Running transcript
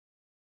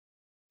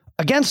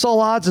Against All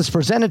Odds is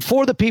presented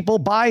for the people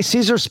by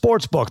Caesar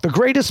Sportsbook, the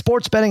greatest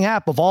sports betting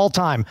app of all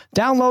time.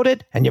 Download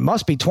it, and you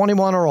must be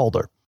 21 or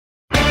older.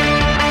 All right,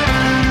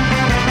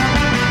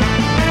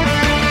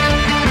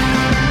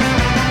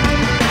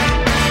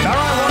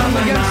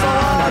 welcome Against All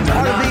Odds,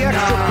 part of the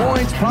Extra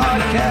Points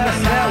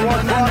Podcast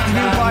Network, brought to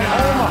you by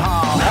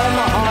Omaha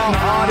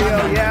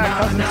Audio. Yeah,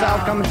 Cousin Sal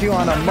coming to you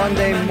on a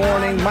Monday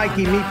morning.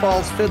 Mikey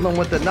Meatballs fiddling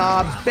with the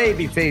knobs.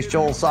 Babyface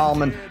Joel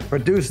Solomon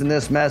producing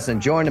this mess,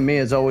 and joining me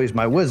as always,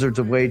 my wizards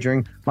of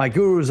wagering, my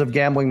gurus of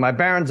gambling, my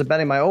barons of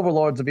betting, my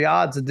overlords of the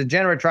odds, the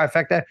degenerate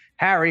trifecta,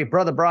 Harry,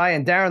 Brother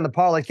Brian, Darren the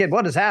Parlay Kid.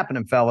 What is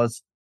happening,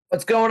 fellas?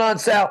 What's going on,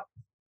 Sal?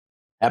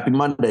 Happy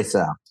Monday,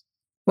 Sal.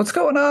 What's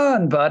going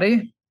on,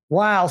 buddy?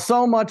 Wow,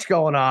 so much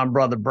going on,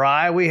 Brother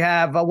Bri. We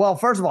have, well,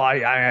 first of all, I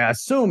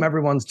assume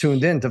everyone's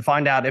tuned in to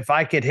find out if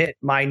I could hit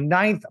my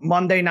 9th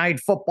Monday Night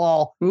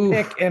Football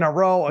pick in a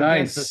row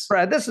against the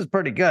spread. This is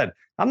pretty good.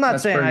 I'm not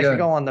saying I should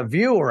go on The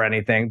View or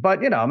anything,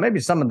 but, you know, maybe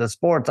some of the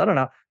sports, I don't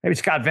know. Maybe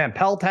Scott Van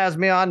Pelt has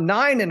me on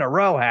 9 in a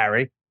row,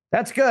 Harry.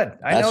 That's good.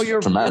 I know you're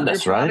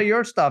tremendous, proud right? of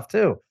your stuff,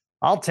 too.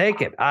 I'll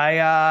take it. I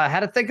had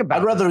to think about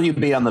it. I'd rather you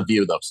be on The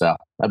View, though, Sal.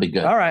 That'd be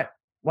good. All right.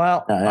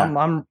 Well, yeah.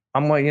 I'm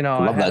you know,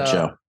 love that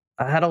show.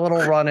 I had a little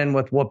run-in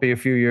with Whoopi a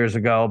few years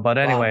ago, but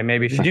anyway,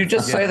 maybe. Did you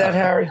just say that,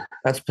 Harry?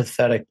 That's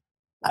pathetic.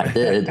 I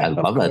did. I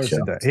love that show.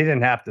 He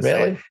didn't have to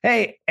say it.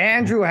 Hey,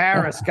 Andrew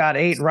Harris got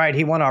 8 right.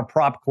 He won our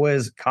prop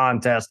quiz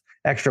contest,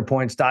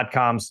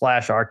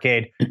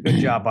 extrapoints.com/arcade.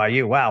 Good job by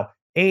you. Wow.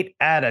 8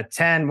 out of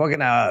 10. We're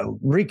going to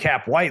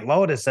recap White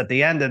Lotus at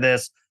the end of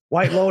this.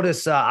 White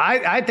Lotus,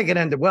 I think it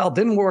ended well.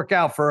 Didn't work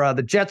out for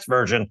the Jets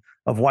version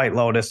of White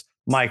Lotus.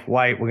 Mike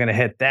White, we're going to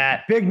hit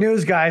that. Big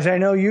news, guys. I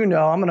know you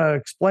know. I'm going to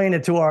explain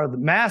it to our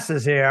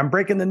masses here. I'm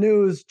breaking the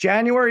news.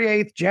 January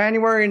 8th,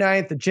 January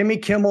 9th, the Jimmy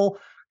Kimmel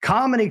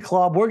Comedy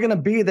Club. We're going to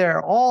be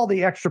there. All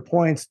the Extra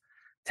Points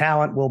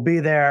talent will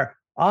be there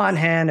on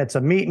hand. It's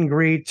a meet and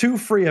greet. 2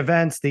 free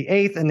events. The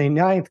 8th and the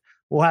 9th.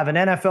 We'll have an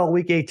NFL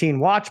Week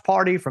 18 watch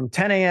party from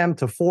 10 a.m.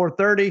 to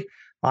 4:30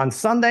 on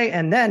Sunday.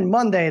 And then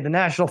Monday, the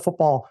National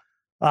Football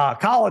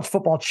College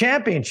Football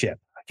Championship.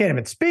 I can't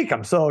even speak.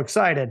 I'm so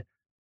excited.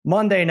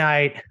 Monday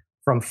night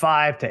from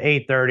 5 to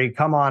 8:30.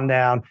 Come on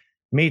down,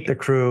 meet the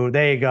crew.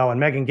 There you go. And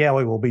Megan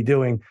Gailey will be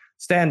doing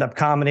stand-up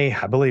comedy,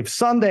 I believe,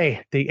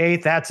 Sunday the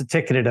 8th. That's a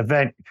ticketed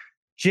event.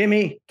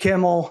 Jimmy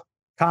Kimmel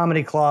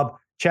Comedy Club.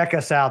 Check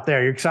us out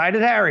there. You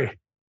excited, Harry?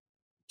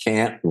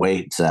 Can't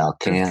wait, Sal.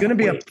 There's going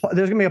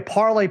to be a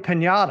parlay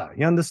pinata.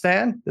 You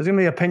understand? There's going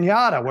to be a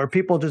pinata where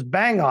people just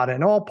bang on it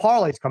and all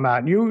parlays come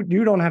out. And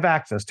you don't have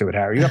access to it,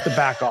 Harry. You have to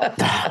back off.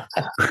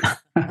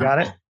 Got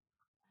it?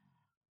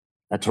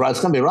 That's right. It's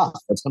going to be rough.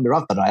 It's going to be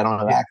rough, but I don't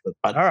have access.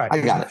 But all right. I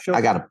got it. I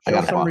got it. I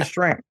got some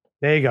restraint.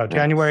 There you go.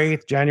 January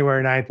 8th,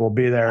 January 9th. We'll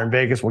be there in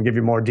Vegas. We'll give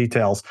you more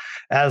details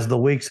as the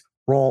weeks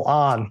roll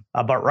on.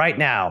 But right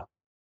now,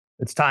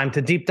 it's time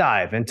to deep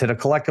dive into the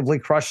collectively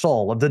crushed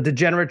soul of the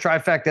degenerate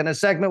trifecta in a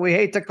segment we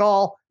hate to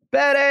call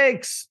Bet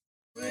Aches.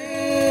 When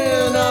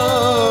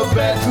a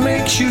bet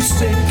makes you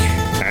sick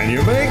and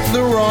you make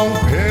the wrong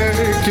pick,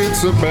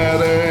 it's a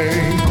bet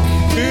ache.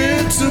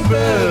 It's a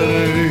bet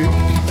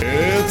ache.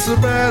 It's a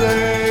bet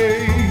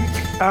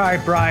ache. All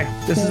right, Bri,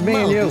 this is me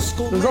and you.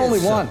 There's only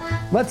one.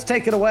 Let's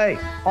take it away.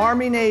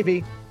 Army,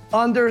 Navy,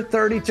 under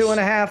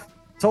 32.5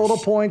 total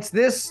points.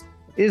 This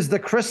is the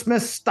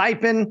Christmas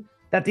stipend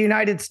that the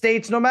United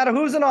States, no matter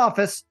who's in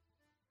office,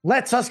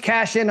 lets us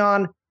cash in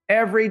on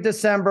every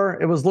December.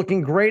 It was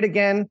looking great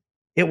again.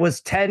 It was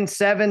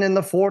 10-7 in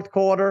the fourth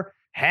quarter,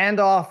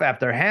 handoff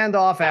after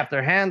handoff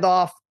after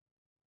handoff,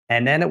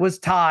 and then it was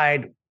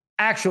tied.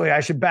 Actually, I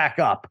should back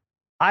up.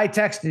 I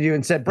texted you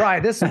and said,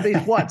 Brian, this will be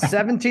what,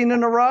 17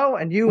 in a row?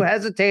 And you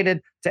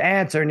hesitated to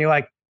answer. And you're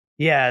like,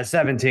 yeah,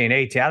 17,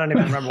 18. I don't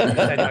even remember what you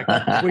said. You're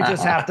like,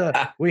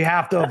 we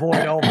have to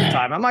avoid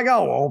overtime. I'm like,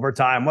 oh,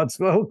 overtime.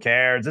 Who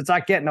cares? It's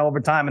not getting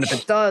overtime. And if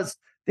it does,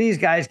 these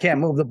guys can't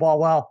move the ball.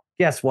 Well,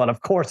 guess what? Of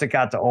course it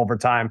got to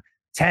overtime.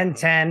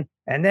 10-10.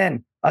 And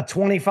then a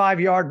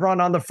 25-yard run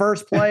on the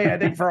first play, I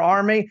think, for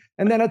Army.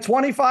 And then a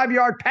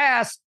 25-yard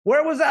pass.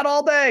 Where was that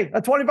all day?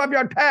 A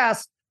 25-yard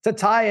pass to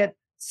tie it.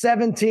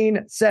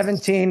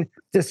 17-17,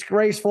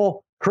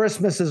 disgraceful.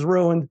 Christmas is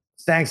ruined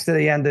thanks to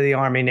the end of the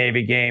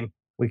Army-Navy game.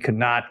 We could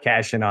not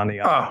cash in on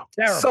the other.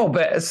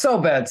 Oh, so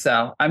bad,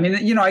 Sal. I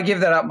mean, you know, I give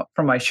that up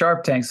from my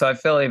Sharp Tank, so I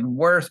feel even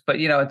worse. But,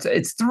 you know,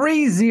 it's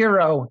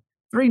 3-0,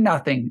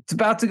 3-0. It's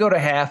about to go to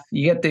half.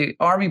 You get the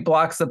Army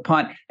blocks the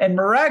punt, and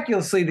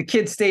miraculously, the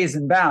kid stays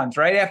in bounds.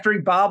 Right after he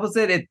bobbles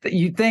it,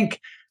 you think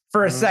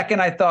for a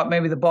second, I thought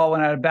maybe the ball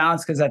went out of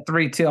bounds because at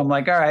 3-2, I'm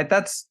like, all right,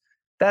 that's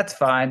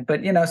fine.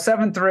 But, you know,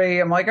 7-3,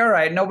 I'm like, all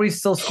right, nobody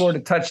still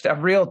scored a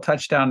real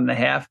touchdown in the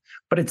half.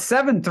 But it's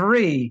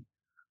 7-3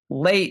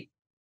 late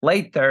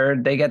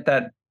third. They get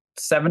that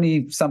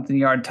 70-something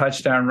yard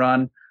touchdown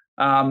run.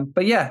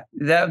 But, yeah,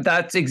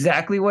 that's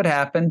exactly what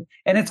happened.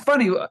 And it's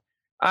funny.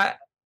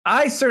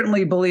 I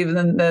certainly believe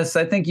in this.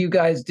 I think you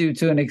guys do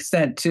to an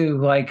extent, too.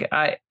 Like,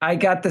 I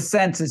got the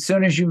sense as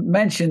soon as you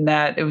mentioned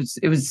that, it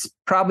was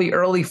probably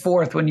early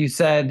fourth when you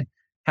said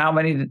how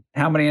many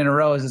in a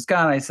row is this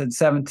gone? I said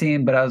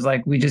 17, but I was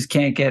like, we just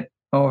can't get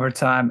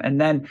overtime. And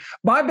then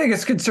my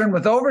biggest concern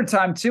with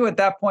overtime too, at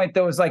that point,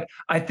 there was like,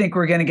 I think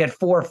we're going to get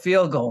 4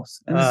 field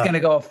goals and it's going to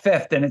go a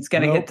fifth and it's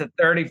going to get to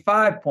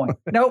 35 points.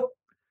 Nope.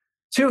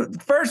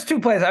 First 2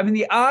 plays. I mean,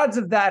 the odds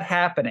of that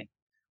happening,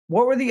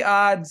 what were the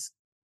odds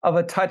of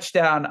a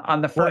touchdown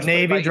on the first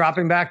Navy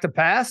dropping back to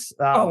pass?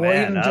 Well,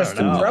 even just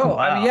to throw. Wow.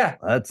 I mean, yeah.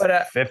 That's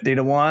 50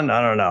 to 1.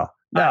 I don't know.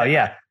 No,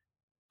 yeah.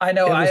 I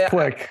know. It was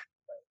quick.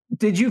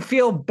 Did you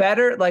feel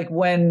better like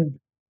when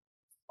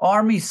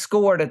Army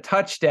scored a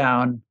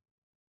touchdown?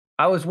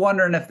 I was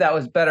wondering if that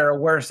was better or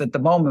worse at the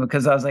moment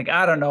because I was like,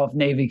 I don't know if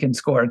Navy can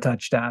score a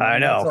touchdown. I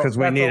know because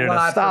we needed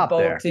a stop for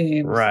both there.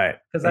 Teams. Right.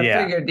 Because I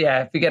figured,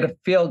 if you get a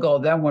field goal,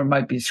 then we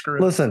might be screwed.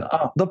 Listen,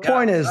 the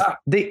point is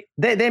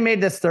they made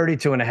this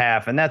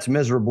 32.5, and that's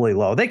miserably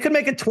low. They could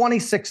make it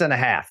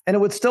 26.5, and it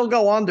would still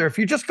go under. If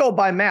you just go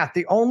by math,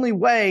 the only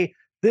way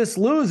this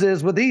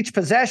loses with each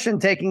possession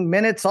taking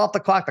minutes off the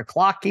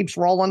clock keeps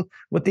rolling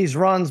with these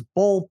runs,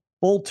 bull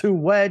 2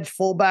 wedge,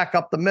 fullback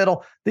up the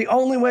middle. The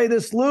only way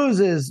this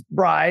loses,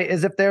 Bry,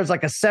 is if there's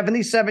like a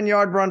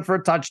 77-yard run for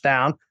a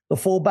touchdown, the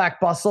fullback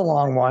busts a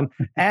long one,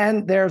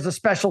 and there's a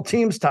special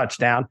teams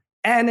touchdown,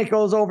 and it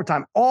goes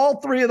overtime. All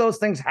 3 of those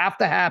things have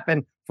to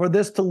happen for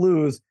this to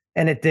lose,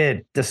 and it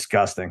did.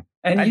 Disgusting.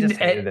 And I just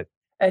hated it.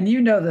 And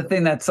the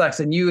thing that sucks,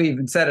 and you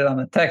even said it on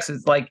the text,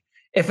 is like,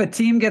 if a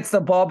team gets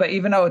the ball, but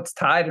even though it's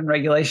tied in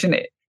regulation,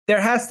 there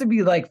has to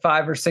be like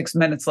 5 or 6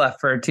 minutes left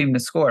for a team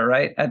to score,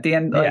 right? At the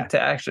end, to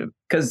actually,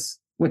 because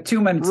with 2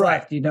 minutes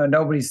left,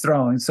 nobody's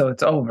throwing, so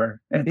it's over.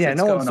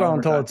 No one's throwing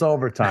until it's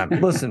overtime.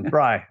 Listen,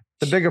 Bry,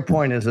 the bigger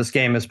point is this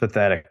game is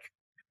pathetic.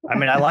 I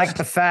mean, I like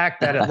the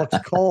fact that it looks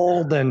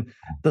cold and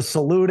the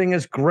saluting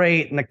is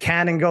great and the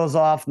cannon goes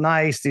off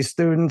nice. These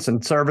students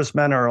and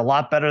servicemen are a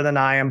lot better than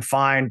I am,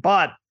 fine.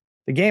 But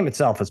the game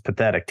itself is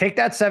pathetic. Take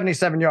that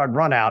 77-yard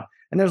run out,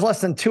 and there's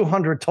less than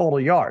 200 total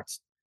yards.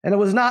 And it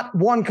was not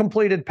one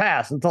completed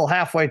pass until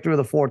halfway through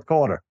the fourth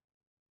quarter.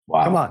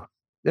 Wow. Come on.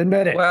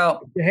 Admit it.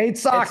 Well, if you hate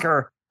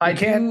soccer, I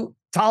can't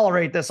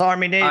tolerate this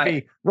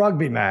Army-Navy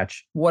rugby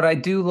match. What I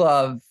do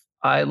love,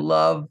 I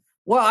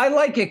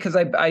like it because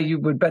you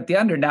would bet the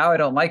under. Now I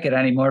don't like it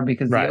anymore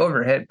because the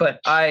overhit. But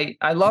I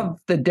love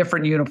the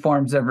different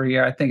uniforms every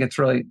year. I think it's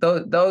really,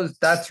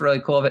 that's really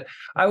cool of it.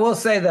 I will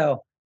say,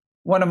 though,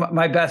 one of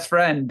my best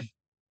friend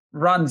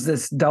runs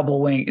this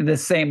double wing,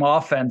 this same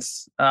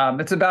offense.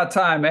 It's about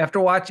time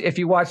if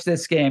you watch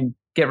this game,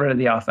 get rid of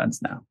the offense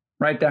now,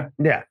 right there.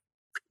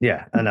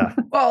 Yeah, enough.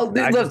 Well,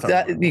 look,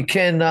 you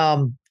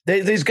can.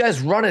 These guys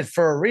run it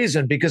for a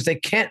reason because they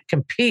can't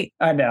compete.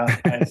 I know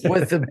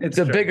with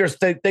the bigger.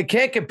 They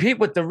can't compete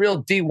with the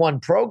real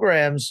D1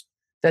 programs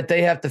that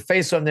they have to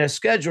face on their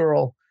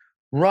schedule.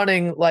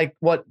 Running like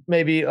what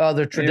maybe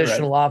other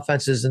traditional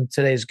offenses in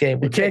today's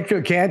game. You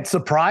can't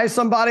surprise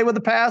somebody with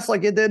a pass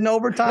like it did in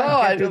overtime. No,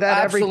 I do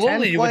that absolutely.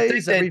 Every 10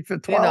 plays, every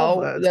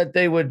 12. That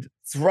they would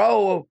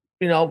throw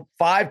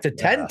 5 to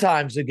 10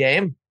 times a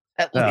game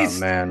at least.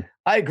 Man,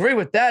 I agree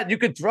with that. You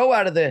could throw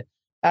out of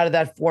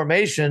that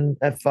formation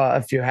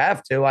if you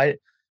have to.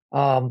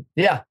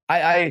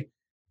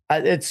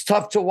 It's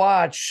tough to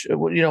watch.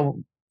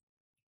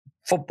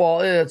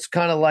 Football. It's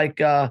kind of like.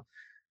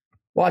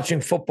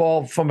 Watching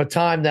football from a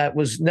time that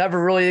was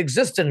never really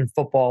existed in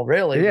football,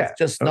 really. Yeah. It's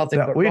just nothing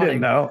but we running.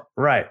 Didn't know.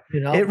 Right.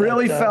 It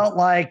really felt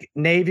like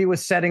Navy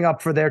was setting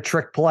up for their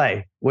trick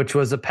play, which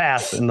was a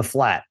pass in the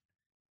flat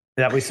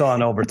that we saw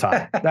in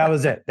overtime. That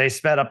was it. They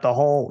sped up the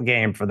whole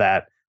game for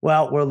that.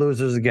 Well, we're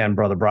losers again,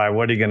 Brother Brian.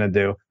 What are you going to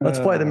do? Let's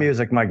play the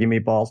music, Mikey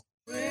Meatballs.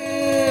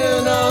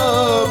 When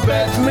a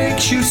bet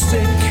makes you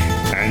sick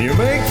and you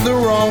make the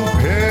wrong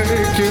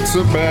pick, it's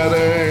a bad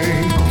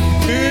ache.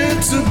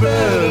 It's a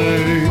bad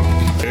ache.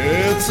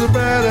 It's a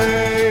bad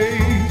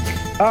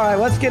ache. All right,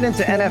 let's get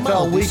into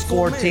NFL Week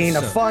 14.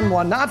 A fun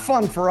one. Not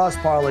fun for us,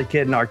 Parlay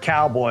Kid, and our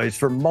Cowboys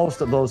for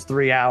most of those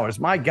 3 hours.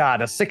 My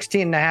God, a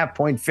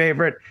 16.5-point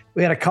favorite.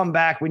 We had to come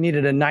back. We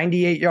needed a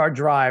 98-yard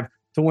drive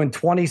to win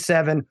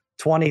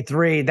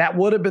 27-23. That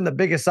would have been the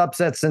biggest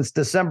upset since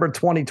December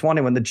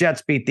 2020 when the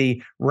Jets beat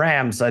the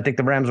Rams. I think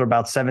the Rams were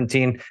about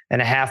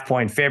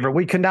 17.5-point favorite.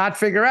 We could not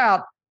figure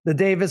out the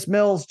Davis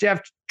Mills,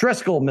 Jeff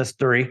Driscoll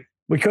mystery.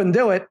 We couldn't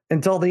do it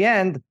until the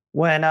end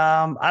when,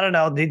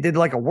 they did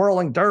like a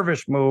whirling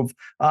dervish move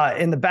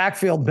in the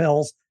backfield,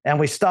 Mills, and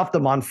we stuffed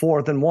them on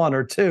 4th and 1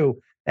 or 2.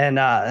 And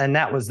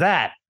that was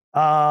that.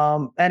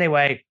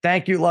 Anyway,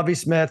 thank you, Lovie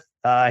Smith.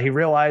 He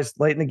realized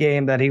late in the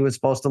game that he was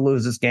supposed to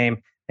lose this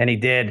game, and he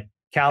did.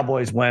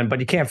 Cowboys win, but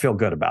you can't feel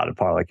good about it,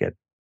 Parlay Kid.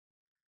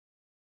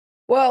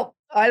 Well,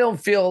 I don't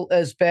feel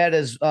as bad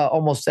as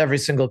almost every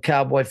single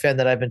Cowboy fan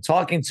that I've been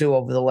talking to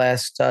over the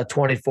last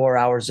 24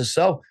 hours or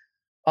so.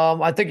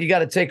 I think you got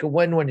to take a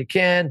win when you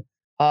can.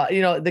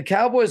 The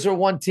Cowboys are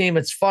one team.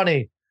 It's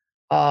funny.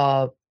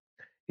 When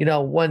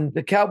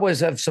the Cowboys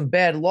have some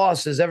bad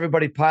losses,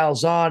 everybody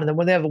piles on. And then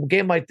when they have a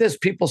game like this,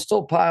 people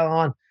still pile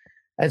on.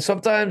 And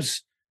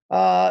sometimes,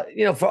 for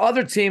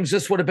other teams,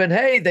 this would have been,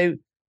 hey,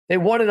 they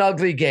won an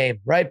ugly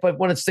game, right? But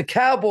when it's the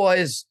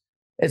Cowboys,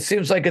 it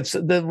seems like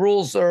the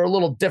rules are a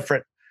little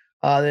different.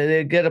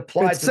 They get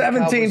applied. It's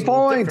 17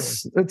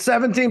 points. It's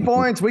 17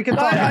 points. We can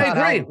talk about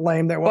how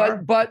lame they were.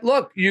 But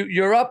look,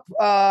 you're up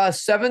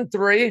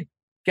 7-3,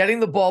 getting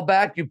the ball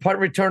back. You punt,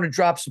 return, and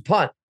drops a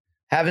punt.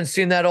 Haven't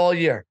seen that all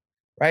year,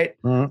 right?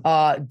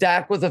 Mm-hmm.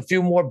 Dak with a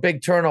few more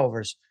big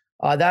turnovers.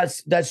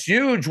 That's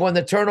huge when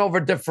the turnover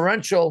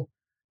differential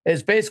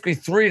is basically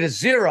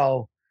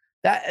 3-0.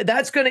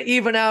 That's going to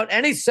even out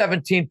any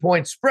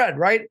 17-point spread,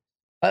 right?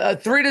 A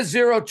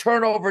 3-0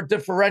 turnover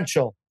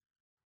differential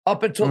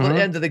up until the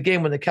end of the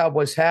game when the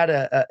Cowboys had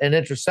an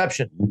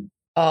interception.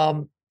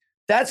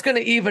 That's going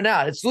to even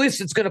out. At least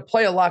it's going to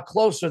play a lot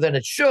closer than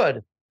it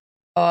should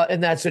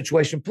in that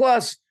situation.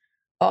 Plus,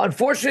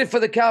 unfortunately for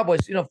the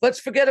Cowboys, let's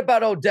forget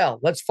about Odell.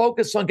 Let's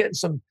focus on getting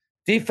some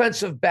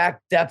defensive back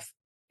depth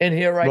in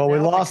here right now. Well,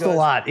 we lost a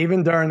lot,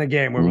 even during the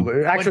game. We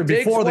were actually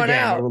before the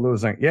game, we were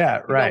losing. Yeah,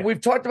 right.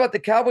 We've talked about the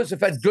Cowboys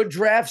have had good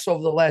drafts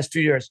over the last 2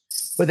 years.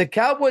 But the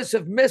Cowboys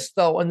have missed,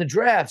 though, in the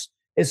drafts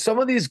is some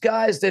of these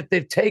guys that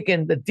they've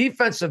taken, the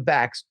defensive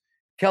backs,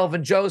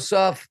 Kelvin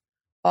Joseph,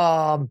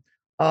 Nashawn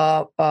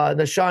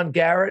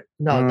Garrett.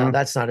 No,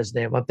 that's not his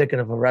name. I'm thinking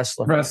of a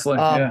wrestler.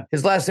 Yeah.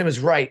 His last name is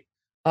Wright.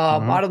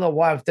 I don't know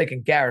why I'm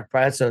thinking Garrett.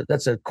 Probably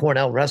that's a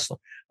Cornell wrestler.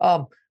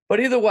 But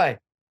either way,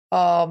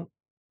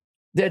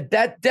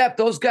 that depth,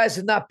 those guys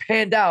have not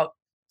panned out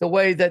the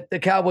way that the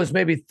Cowboys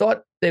maybe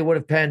thought they would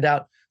have panned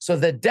out. So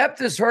the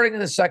depth is hurting in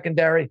the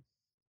secondary.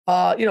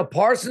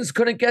 Parsons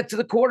couldn't get to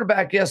the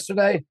quarterback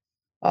yesterday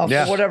for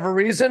whatever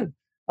reason.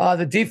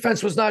 The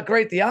defense was not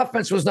great. The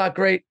offense was not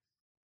great.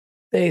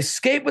 They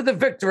escaped with a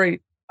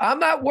victory. I'm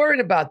not worried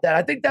about that.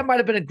 I think that might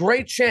have been a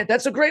great chance.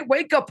 That's a great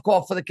wake-up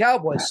call for the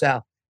Cowboys,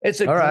 Sal. It's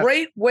a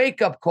great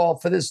wake-up call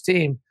for this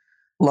team.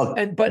 Look,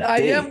 but I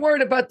am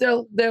worried about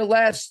their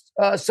last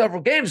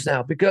several games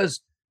now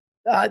because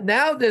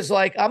now there's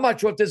I'm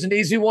not sure if there's an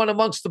easy one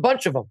amongst a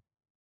bunch of them.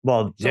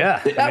 Well,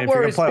 yeah. That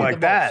worries me like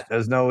that.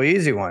 There's no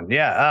easy one.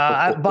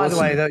 Yeah. By the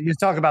way, you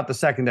talk about the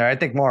secondary. I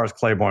think Morris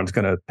Claiborne's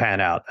going to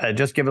pan out.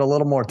 Just give it a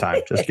little more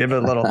time. Just give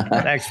it a little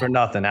extra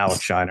nothing,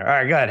 Alex Shiner. All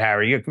right, go ahead,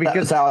 Harry.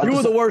 Because you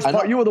were the worst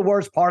part. You were the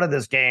worst part of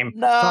this game.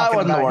 No, I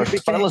wasn't the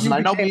worst. But listen, I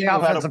know the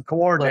offensive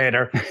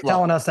coordinator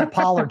telling us that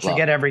Pollard should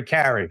get every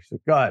carry. So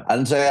go ahead. I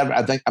didn't say.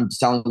 I think I'm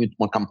telling you,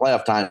 when come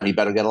playoff time, he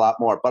better get a lot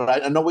more. But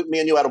I know me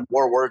and you had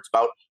more words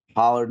about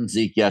Pollard and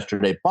Zeke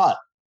yesterday. But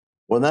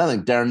I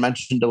think Darren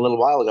mentioned a little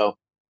while ago.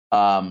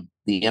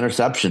 The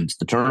interceptions,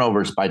 the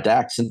turnovers by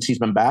Dak since he's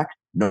been back,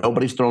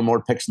 nobody's thrown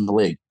more picks in the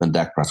league than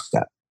Dak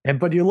Prescott.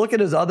 But you look at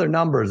his other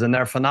numbers and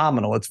they're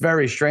phenomenal. It's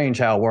very strange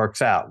how it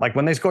works out. Like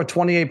when they score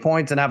 28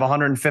 points and have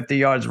 150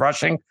 yards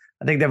rushing,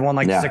 I think they've won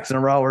 6 in a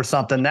row or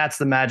something. That's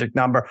the magic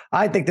number.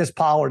 I think this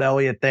Pollard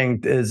Elliott thing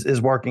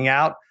is working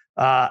out.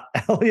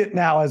 Elliott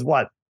now has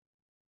what?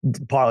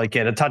 Parlay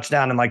kid, a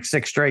touchdown in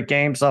 6 straight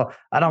games. So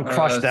I don't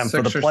crush them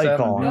for the play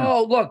calling.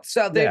 No, look,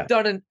 so they've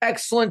done an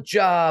excellent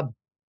job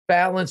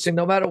balancing,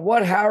 no matter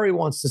what Harry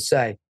wants to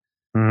say.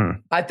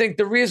 I think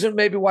the reason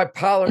maybe why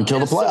Pollard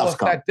is so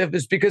effective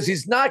is because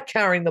he's not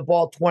carrying the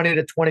ball 20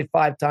 to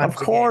 25 times. Of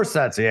course,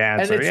 that's the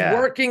answer. And it's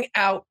working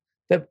out.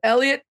 The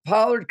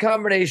Elliott-Pollard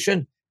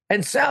combination.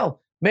 And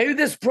Sal, maybe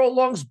this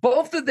prolongs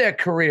both of their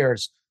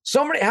careers.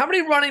 How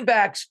many running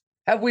backs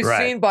have we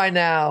seen by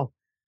now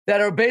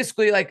that are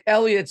basically like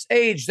Elliott's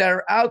age that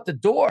are out the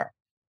door?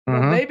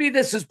 Well, maybe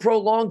this has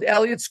prolonged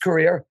Elliott's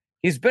career.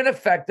 He's been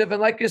effective.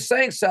 And like you're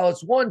saying, Sal,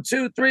 it's 1,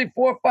 2, 3,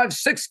 4, 5,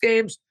 6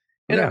 games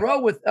in a row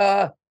with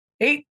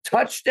 8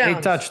 touchdowns.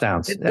 8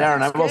 touchdowns.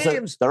 Darren, I will say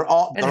they're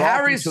all. And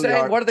Harry's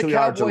saying, what are the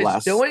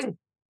Cowboys doing?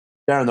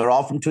 Darren, they're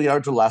all from 2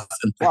 yards or less.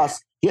 And plus,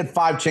 he had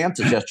 5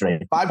 chances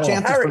yesterday. 5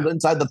 chances from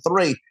inside the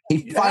 3.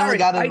 He finally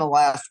got in the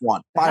last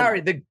one.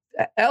 Harry,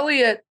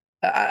 Elliott,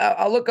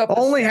 I'll look up.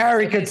 Only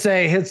Harry could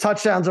say his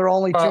touchdowns are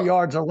only 2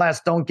 yards or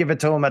less. Don't give it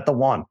to him at the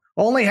 1.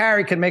 Only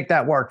Harry can make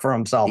that work for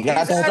himself. He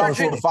got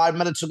stuffed 5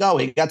 minutes ago.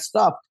 He got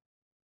stuffed.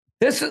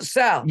 This is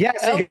Sal.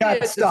 Yes, he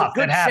got stuffed.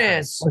 There's a good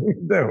chance.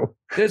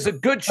 There's a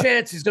good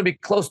chance he's going to be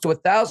close to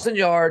 1,000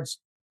 yards.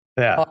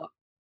 Yeah.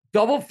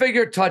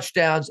 Double-figure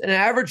touchdowns and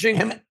averaging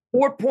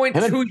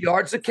 4.2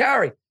 yards a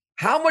carry.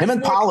 How much? Him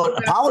and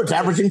Pollard's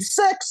averaging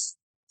 6.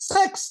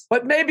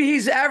 But maybe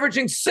he's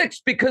averaging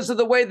 6 because of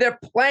the way they're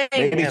playing.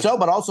 Maybe so,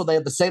 but also they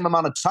have the same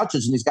amount of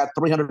touches, and he's got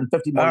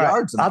 350 more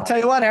yards. I'll tell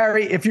you what,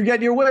 Harry, if you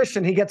get your wish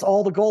and he gets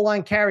all the goal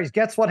line carries,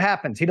 guess what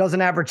happens? He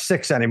doesn't average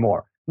 6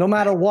 anymore, no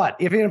matter what.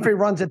 Even if he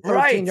runs it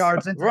 13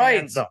 yards into the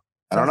end zone.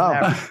 I don't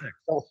know.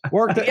 So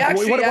what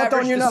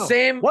don't you know?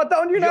 What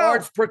don't you know?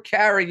 Yards per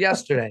carry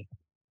yesterday.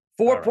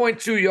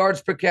 4.2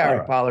 yards per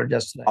carry, Pollard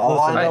yesterday. All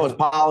I know is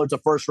Pollard's a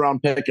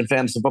first-round pick in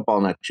fantasy football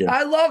next year.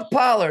 I love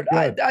Pollard.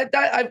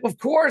 I of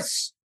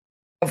course,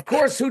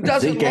 who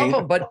doesn't love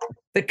him? But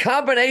the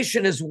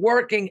combination is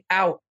working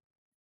out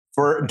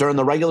during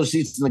the regular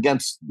season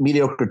against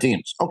mediocre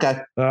teams. Okay.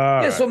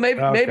 So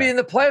maybe in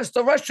the playoffs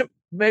they'll rush him.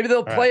 Maybe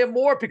they'll play him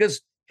more because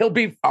he'll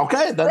be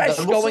fresh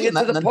going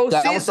into the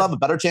postseason. Dallas will have a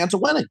better chance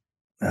of winning.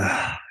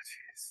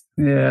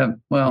 Yeah,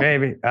 well,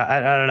 maybe I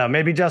don't know.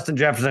 Maybe Justin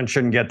Jefferson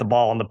shouldn't get the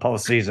ball in the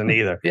postseason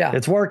either. Yeah,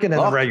 it's working in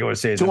the regular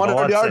season.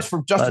 200 yards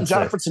for Justin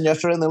Jefferson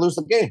yesterday, and they lose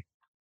the game.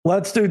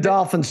 Let's do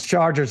Dolphins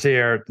Chargers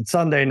here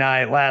Sunday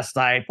night, last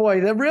night. Boy,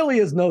 there really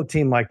is no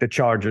team like the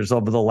Chargers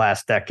over the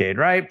last decade,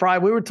 right?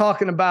 Brian, we were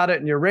talking about it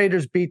and your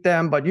Raiders beat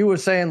them, but you were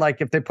saying like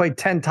if they played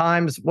 10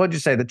 times, what'd you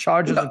say? The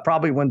Chargers would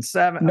probably win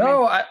 7?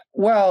 I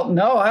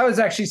was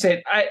actually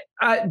saying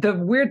the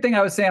weird thing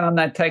I was saying on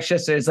that text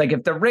yesterday is like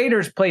if the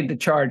Raiders played the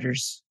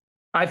Chargers,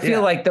 I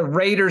feel like the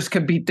Raiders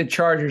could beat the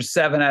Chargers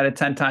 7 out of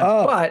 10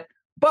 times.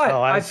 But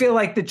I feel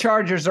like the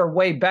Chargers are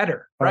way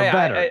better,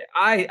 right?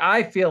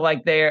 I feel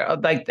like they're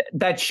like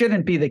that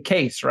shouldn't be the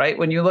case, right?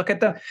 When you look at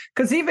them,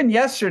 because even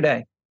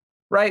yesterday,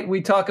 right?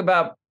 We talk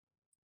about,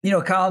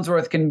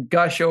 Collinsworth can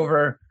gush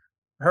over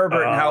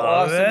Herbert and how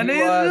awesome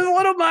he was.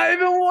 What am I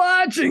even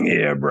watching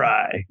here,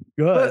 Bri?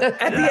 Good.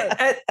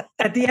 But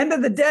at the end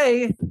of the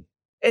day,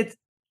 it's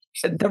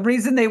the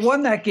reason they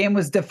won that game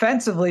was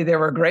defensively they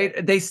were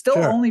great. They still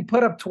only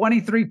put up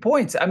 23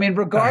 points. I mean,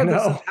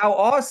 regardless of how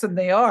awesome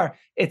they are,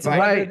 it's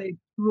whether they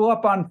screw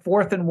up on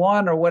 4th and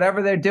 1 or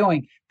whatever they're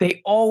doing.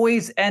 They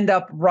always end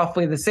up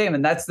roughly the same,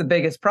 and that's the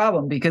biggest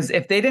problem. Because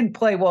if they didn't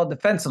play well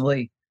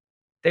defensively,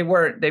 they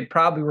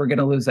probably were going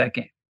to lose that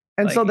game.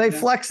 And so they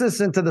flexed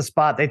this into the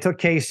spot. They took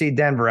KC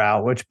Denver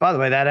out, which, by the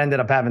way, that ended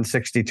up having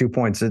 62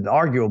 points. It's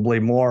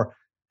arguably more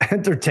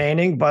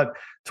entertaining, but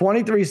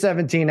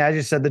 23-17, as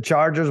you said, the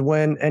Chargers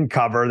win and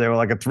cover. They were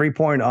like a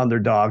 3-point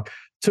underdog.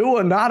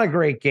 Tua, not a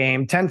great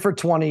game, 10 for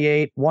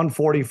 28,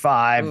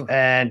 145.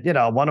 And,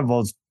 one of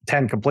those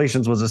 10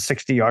 completions was a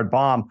 60-yard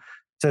bomb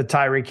to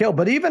Tyreek Hill.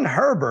 But even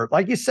Herbert,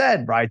 like you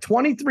said, right,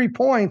 23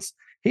 points.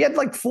 He had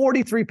like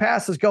 43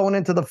 passes going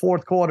into the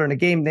fourth quarter in a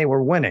game they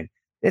were winning.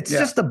 It's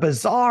just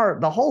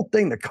the whole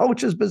thing. The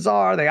coach is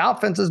bizarre. The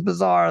offense is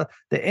bizarre.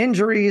 The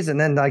injuries, and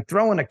then like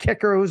throwing a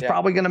kicker who's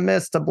probably going to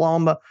miss to blow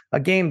him a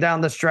game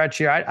down the stretch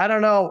here. I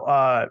don't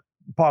know,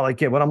 Parlay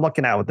Kid, what I'm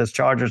looking at with this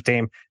Chargers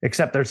team,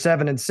 except they're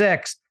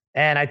 7-6.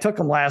 And I took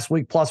them last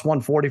week plus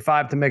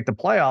 145 to make the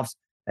playoffs.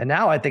 And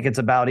now I think it's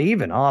about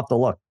even. I'll have to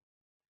look.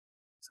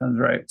 Sounds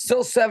right.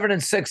 Still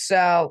 7-6,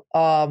 Sal.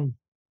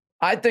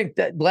 I think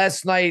that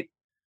last night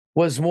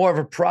was more of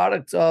a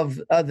product of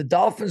the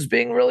Dolphins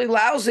being really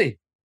lousy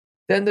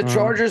than the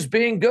Chargers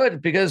being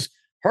good, because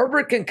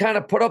Herbert can kind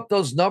of put up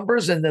those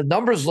numbers and the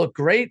numbers look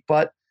great,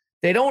 but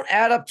they don't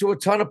add up to a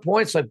ton of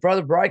points. Like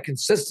Brother Bry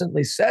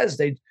consistently says,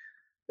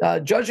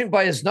 judging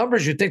by his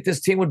numbers, you'd think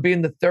this team would be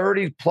in the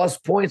 30 plus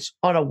points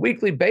on a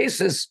weekly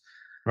basis.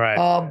 Right.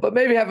 But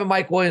maybe having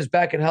Mike Williams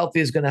back and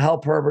healthy is going to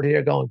help Herbert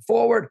here going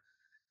forward.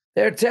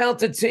 They're a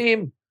talented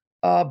team,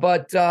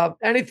 but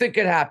anything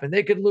could happen.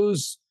 They could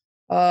lose,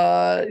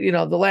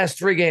 the last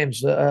 3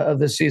 games of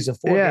this season,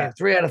 4 games,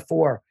 3 out of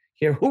 4.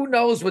 Here, who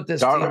knows with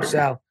this team,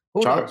 Sal?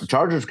 Who knows?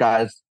 Chargers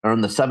guys are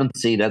in the 7th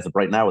seed as of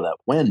right now with that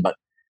win,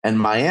 and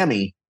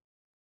Miami,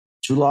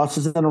 2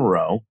 losses in a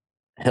row,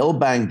 Hill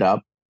banged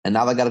up, and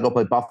now they got to go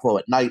play Buffalo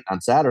at night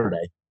on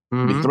Saturday.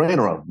 Be 3 in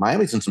a row.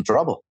 Miami's in some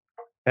trouble.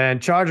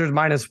 And Chargers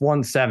minus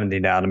 170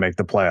 now to make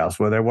the playoffs,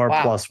 where they were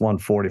plus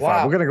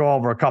 145. We're going to go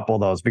over a couple of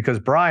those because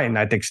Brian,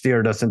 I think,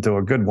 steered us into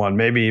a good one.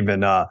 Maybe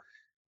even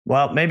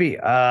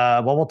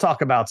we'll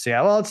talk about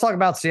Seattle. Well, let's talk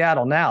about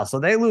Seattle now. So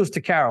they lose to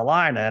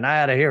Carolina, and I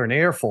had to hear an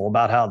earful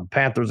about how the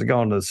Panthers are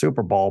going to the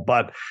Super Bowl.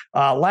 But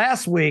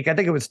last week, I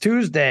think it was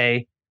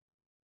Tuesday,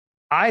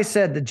 I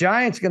said the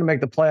Giants are going to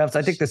make the playoffs.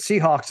 I think the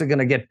Seahawks are going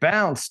to get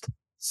bounced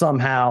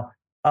somehow.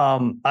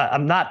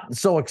 I'm not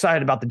so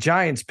excited about the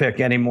Giants pick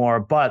anymore,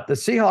 but the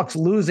Seahawks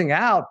losing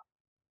out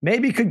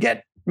maybe could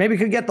get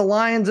the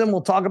Lions in.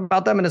 We'll talk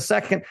about them in a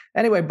second.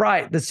 Anyway,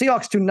 Brian, the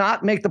Seahawks to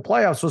not make the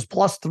playoffs was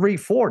plus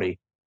 340.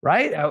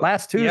 Right?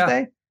 Last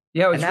Tuesday?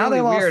 Yeah, it was and now really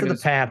they lost weird. to the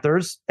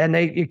Panthers, and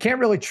you can't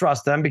really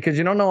trust them because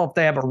you don't know if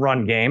they have a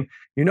run game.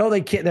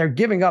 They're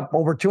giving up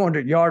over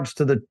 200 yards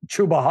to the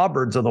Chuba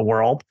Hubbards of the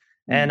world,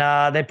 and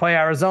they play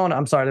Arizona.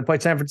 I'm sorry, they play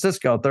San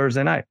Francisco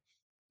Thursday night.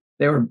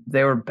 They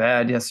were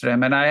bad yesterday. I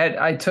mean,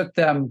 I took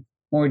them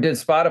when we did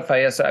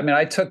Spotify yesterday. I mean,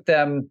 I took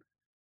them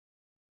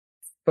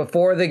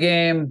before the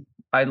game.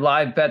 I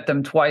live bet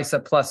them twice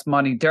at plus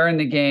money during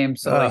the game.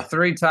 So like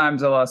 3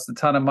 times I lost a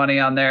ton of money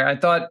on there. I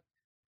thought,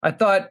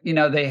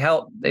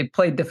 they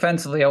played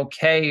defensively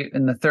okay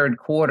in the third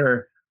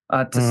quarter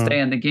to stay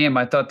in the game.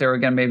 I thought they were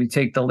going to maybe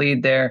take the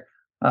lead there.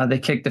 They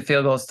kicked the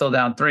field goal, still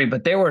down 3,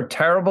 but they were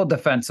terrible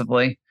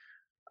defensively.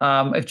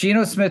 If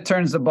Geno Smith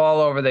turns the ball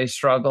over, they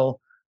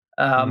struggle.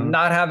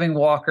 Not having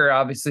Walker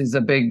obviously is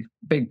a big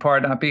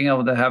part. Not being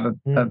able to have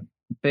a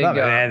big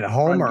and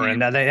Homer,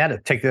 and they had to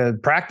take the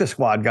practice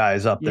squad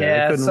guys up there.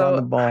 Yeah, they couldn't run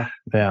the ball.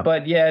 Yeah,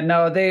 but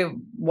they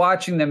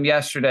watching them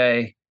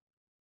yesterday.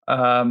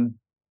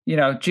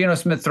 Geno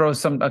Smith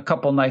throws a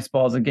couple nice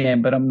balls a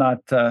game, but I'm not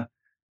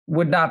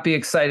would not be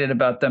excited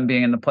about them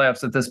being in the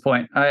playoffs at this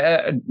point.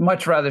 I'd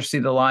much rather see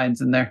the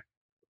Lions in there.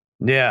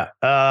 Yeah,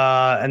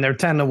 and they're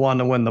 10-1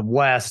 to win the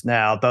West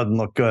now. It doesn't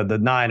look good. The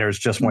Niners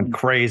just went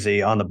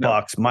crazy on the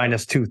Bucks,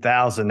 minus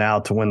 2,000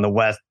 now to win the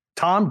West.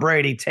 Tom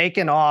Brady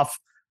taking off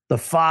the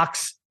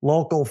Fox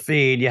local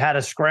feed. You had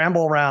to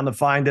scramble around to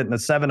find it in the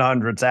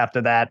 700s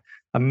after that.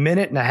 A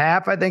minute and a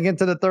half, I think,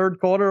 into the third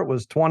quarter. It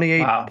was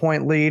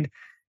 28-point lead.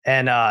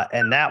 And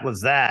that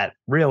was that.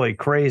 Really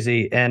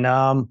crazy. And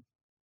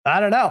I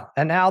don't know.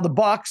 And now the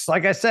Bucks,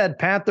 like I said,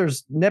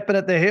 Panthers nipping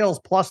at the heels,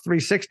 plus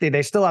 360.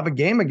 They still have a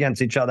game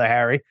against each other,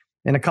 Harry,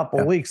 in a couple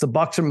of weeks. The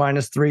Bucks are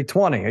minus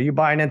 320. Are you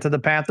buying into the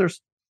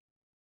Panthers?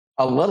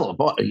 A little.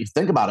 But you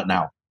think about it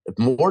now. If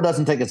Moore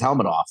doesn't take his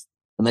helmet off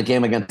in the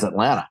game against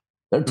Atlanta,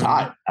 they're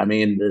tied. I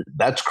mean,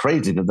 that's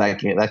crazy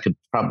that could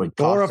probably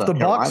cost. Or if the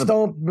Bucks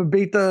don't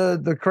beat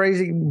the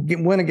crazy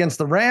win against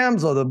the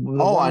Rams or the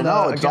I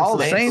know it's all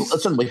the Saints.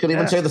 Listen, we could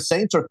even say the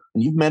Saints are,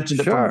 and you've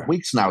mentioned it for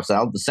weeks now,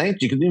 Sal. The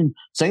Saints,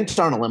 Saints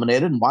aren't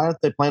eliminated, and why aren't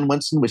they playing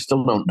Winston? We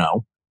still don't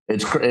know. He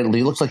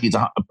looks like he's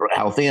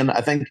healthy, and I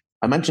think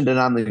I mentioned it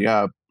on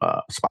the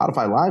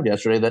Spotify Live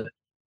yesterday that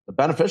the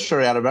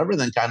beneficiary out of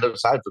everything, kind of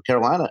aside for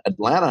Carolina,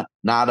 Atlanta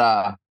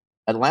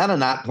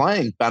not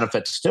playing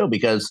benefits too,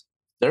 because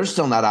they're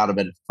still not out of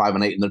it at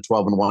 5-8, and they're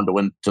 12-1 to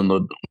win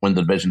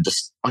the division.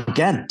 Just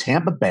again,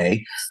 Tampa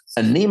Bay,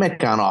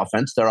 anemic on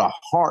offense. They're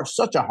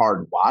such a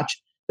hard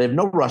watch. They have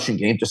no rushing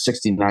game, just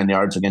 69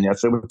 yards again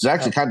yesterday, which is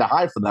actually kind of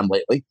high for them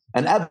lately.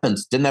 And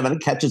Evans didn't have any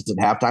catches at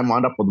halftime,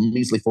 wound up with a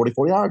measly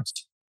 44 yards.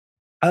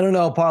 I don't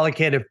know, Parlay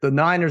Kid, if the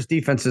Niners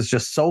defense is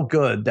just so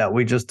good that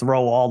we just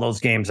throw all those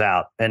games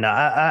out. And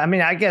I mean,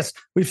 I guess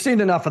we've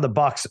seen enough of the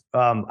Bucs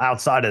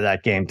outside of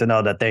that game to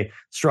know that they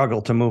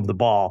struggle to move the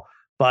ball.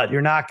 But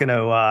you're not going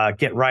to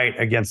get right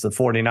against the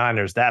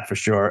 49ers, that's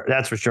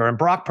for sure. And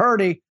Brock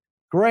Purdy,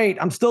 great.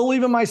 I'm still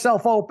leaving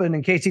myself open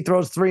in case he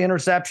throws 3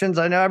 interceptions.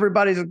 I know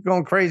everybody's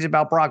going crazy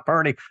about Brock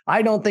Purdy.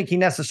 I don't think he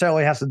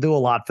necessarily has to do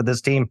a lot for this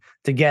team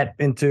to get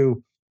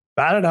into,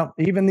 I don't know,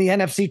 even the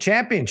NFC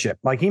Championship.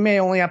 Like, he may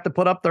only have to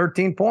put up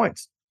 13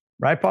 points.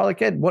 Right, Parlay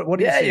Kid? What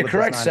do you see? Yeah, you're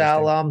correct,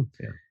 Sal.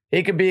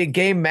 He could be a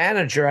game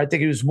manager. I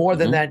think he was more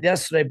than that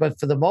yesterday, but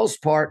for the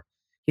most part,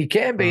 he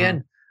can be.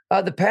 And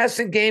the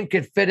passing game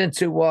could fit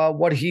into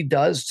what he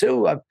does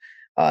too.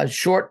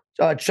 Short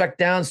check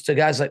downs to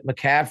guys like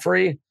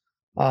McCaffrey,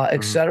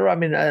 et cetera. I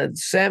mean,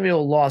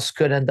 Samuel loss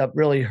could end up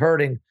really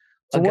hurting.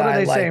 So what are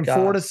they saying?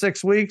 4 to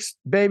 6 weeks,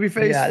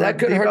 babyface? Yeah, that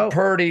could hurt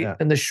Purdy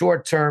in the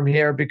short term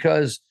here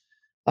because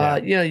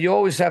you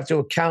always have to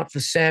account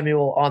for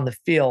Samuel on the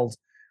field,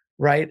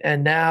 right?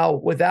 And now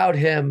without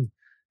him,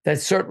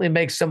 that certainly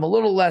makes him a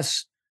little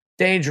less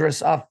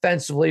dangerous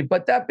offensively.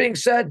 But that being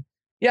said,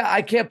 yeah,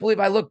 I can't believe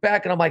I look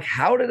back and I'm like,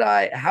 how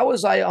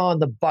was I on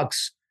the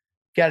Bucks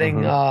getting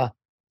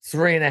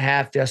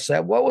 3.5 yesterday?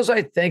 What was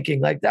I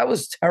thinking? Like, that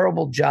was a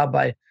terrible job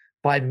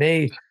by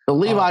me. The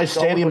Levi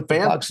Stadium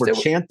fans were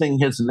chanting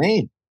his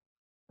name.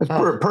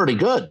 That's pretty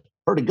good.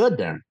 Pretty good,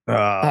 Darren.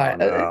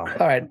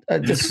 All right.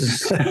 This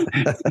is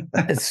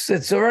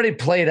it's already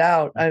played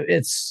out.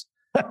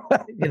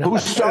 Who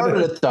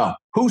started it though?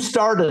 Who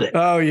started it?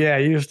 Oh yeah,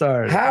 you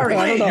started.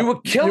 Harry, you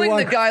were killing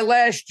the guy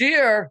last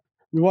year.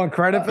 You want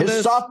credit for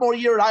his sophomore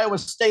year at Iowa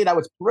State? I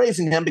was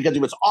praising him because he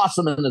was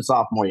awesome in his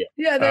sophomore year.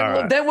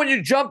 Yeah, then when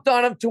you jumped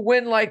on him to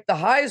win like the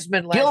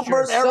Heisman last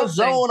Gilbert, year,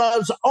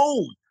 Arizona's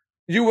own.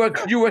 You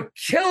were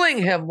killing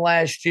him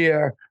last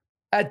year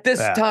at this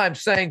time,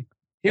 saying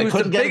he was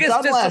the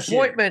biggest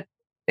disappointment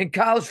in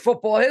college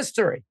football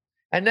history.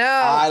 And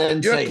now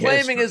you're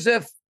claiming as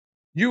if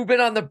you've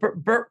been on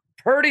the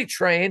Purdy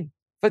train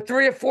for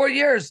 3 or 4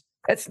 years.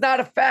 It's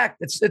not a fact.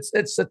 It's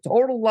a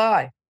total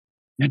lie.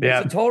 Yeah.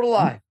 It's a total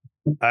lie.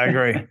 I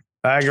agree.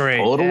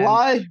 Total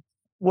lie?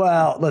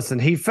 Well, listen,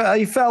 he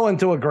fell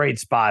into a great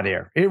spot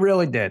here. He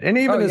really did. And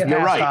even his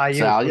pass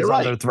Sal, was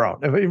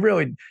underthrown. He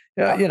really,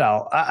 I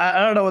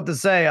don't know what to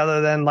say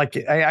other than, like,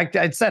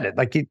 I said it.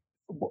 Like,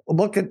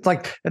 look at,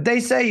 like, if they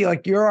say,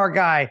 like, you're our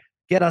guy,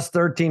 get us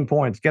 13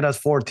 points, get us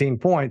 14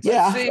 points.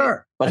 Yeah,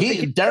 sure. But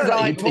he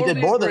did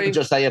more than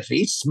just say it.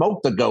 He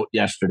smoked the GOAT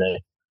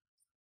yesterday.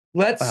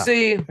 Let's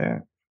see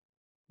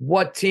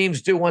what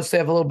teams do once they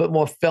have a little bit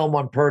more film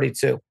on Purdy,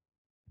 too.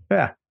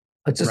 Yeah.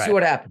 Let's just see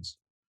what happens.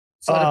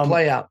 Let's let it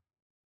play out.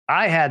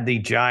 I had the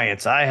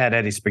Giants. I had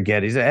Eddie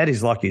Spaghetti.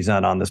 Eddie's lucky he's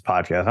not on this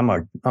podcast. I'm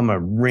gonna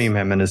ream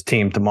him and his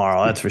team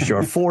tomorrow. That's for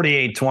sure.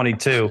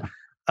 48-22.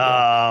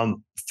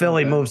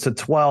 Philly moves to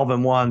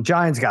 12-1.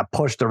 Giants got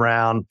pushed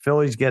around.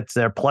 Phillies gets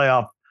their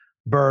playoff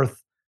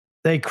berth.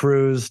 They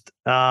cruised.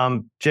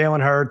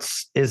 Jalen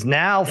Hurts is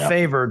now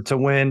favored to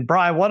win.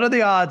 Brian, what are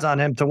the odds on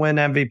him to win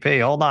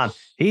MVP? Hold on.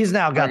 He's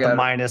now got the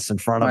minus in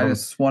front of him.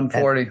 Minus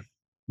 140.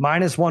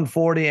 Minus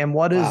 140. And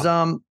what is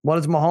Mahomes?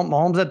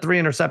 Mahomes had 3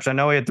 interceptions. I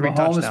know he had 3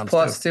 touchdowns. Mahomes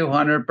plus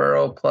 200,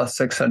 Burrow plus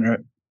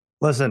 600.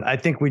 Listen, I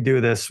think we do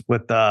this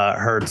with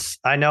Hurts.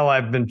 I know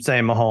I've been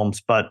saying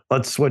Mahomes, but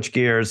let's switch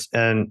gears.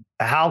 And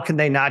how can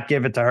they not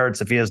give it to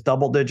Hurts if he has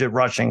double-digit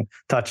rushing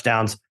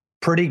touchdowns,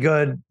 pretty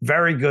good,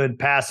 very good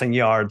passing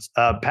yards,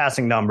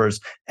 passing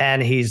numbers,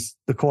 and he's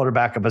the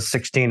quarterback of a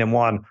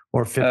 16-1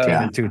 or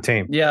 15-2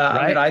 team? Yeah,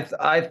 right? I mean,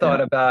 I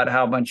thought about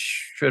how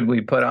much should we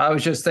put. I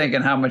was just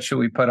thinking, how much should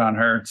we put on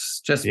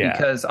Hurts? Just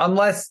because,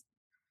 unless,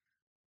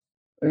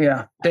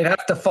 they'd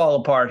have to fall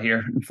apart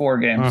here in 4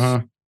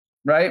 games,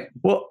 right?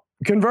 Well,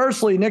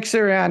 Conversely, Nick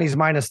Sirianni's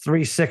minus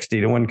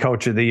 360 to win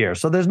Coach of the Year.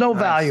 So there's no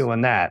value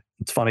in that.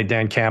 It's funny.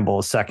 Dan Campbell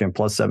is second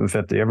plus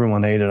 750.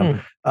 Everyone hated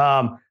him.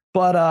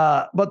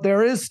 But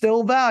there is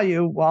still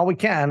value while we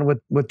can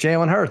with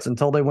Jalen Hurts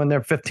until they win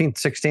their 15th,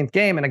 16th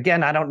game. And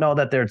again, I don't know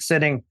that they're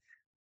sitting.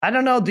 I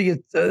don't know.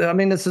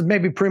 This is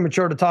maybe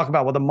premature to talk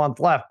about with a month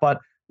left, but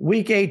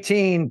week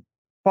 18,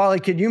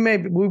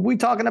 Paulie, we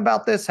talking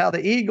about this? How the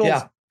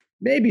Eagles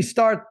maybe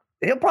start.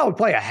 He'll probably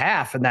play a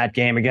half in that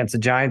game against the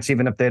Giants,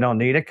 even if they don't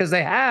need it, because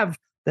they have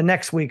the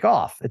next week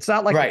off. It's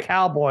not like the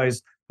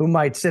Cowboys who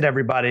might sit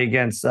everybody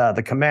against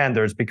the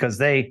Commanders because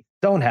they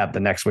don't have the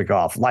next week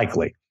off,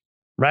 likely.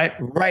 Right?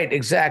 Right,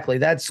 exactly.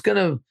 That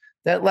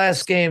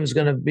last game is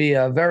going to be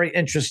very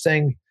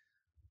interesting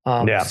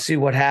to see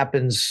what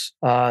happens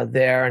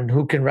there and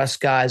who can rest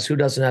guys, who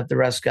doesn't have to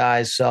rest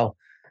guys. So,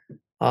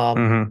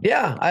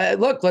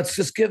 let's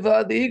just give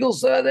the Eagles,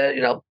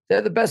 they're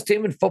the best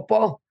team in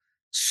football.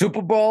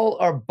 Super Bowl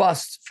or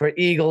bust for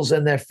Eagles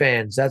and their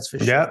fans. That's for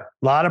sure. Yep.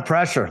 A lot of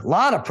pressure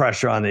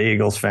on the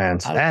Eagles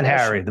fans and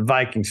Harry, the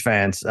Vikings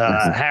fans.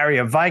 Harry,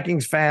 a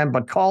Vikings fan,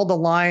 but called the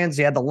Lions.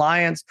 He had the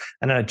Lions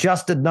and an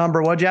adjusted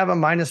number. What'd you have?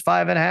 minus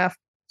 5.5?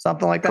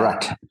 Something like that?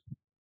 Correct.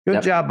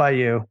 Good job by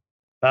you.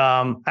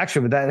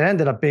 Actually, that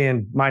ended up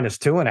being minus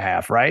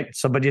 2.5, right?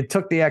 So, but you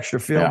took the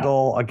extra field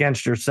goal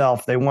against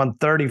yourself. They won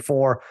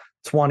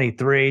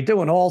 34-23,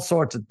 doing all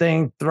sorts of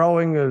things,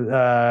 throwing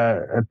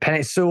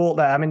Penny Sewell.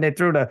 I mean, they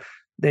threw the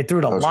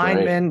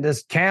lineman. Great.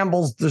 This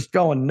Campbell's just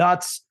going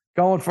nuts,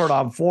 going for it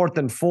on 4th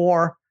and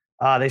 4.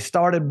 They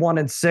started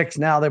 1-6.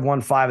 Now they've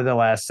won 5 of their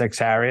last 6,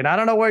 Harry. And I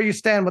don't know where you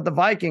stand with the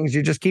Vikings.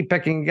 You just keep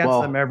picking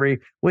against them every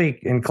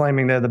week and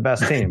claiming they're the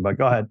best team. But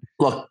go ahead.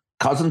 Look,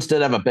 Cousins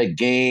did have a big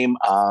game,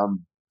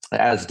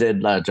 as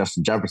did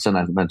Justin Jefferson.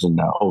 I mentioned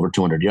over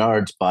 200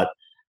 yards. But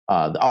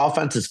the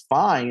offense is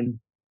fine.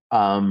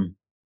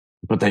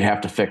 But they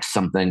have to fix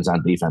some things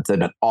on defense. They've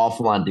been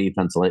awful on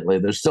defense lately.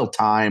 There's still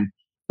time.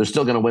 They're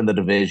still going to win the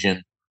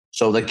division.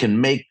 So they can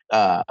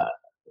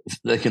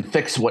they can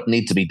fix what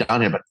needs to be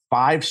done here. But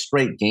 5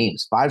 straight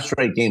games, their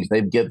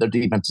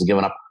defense has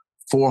given up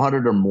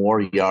 400 or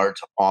more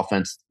yards of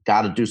offense.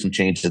 Got to do some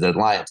changes to the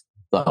Lions.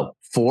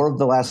 4 of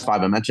the last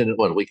 5, I mentioned it,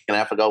 a week and a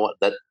half ago,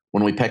 that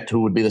when we picked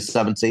who would be the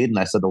 7th seed, and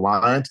I said the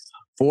Lions.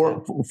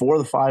 4 of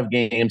the 5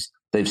 games,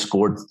 they've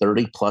scored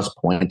 30-plus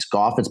points.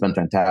 Goff has been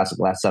fantastic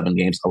last 7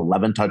 games,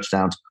 11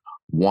 touchdowns,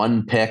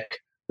 1 pick.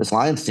 This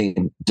Lions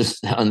team,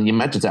 and you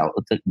mentioned that,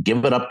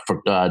 give it up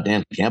for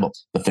Dan Campbell.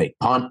 The fake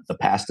punt, the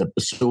pass to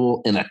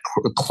Sewell in a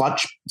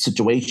clutch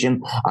situation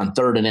on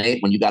 3rd and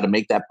 8. When you got to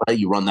make that play,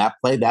 you run that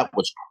play. That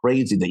was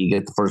crazy that you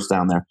get the first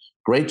down there.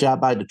 Great job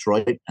by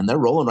Detroit, and they're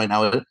rolling right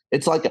now.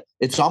 It's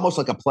almost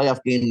like a playoff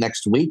game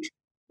next week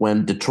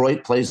when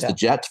Detroit plays the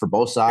Jets for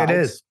both sides. It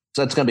is.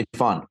 So it's going to be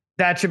fun.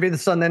 That should be the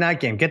Sunday night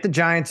game. Get the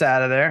Giants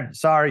out of there.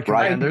 Sorry,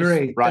 Commanders. I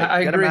agree. Right. I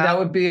agree. That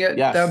would be a fun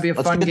game.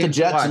 Let's get the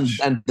Jets Jets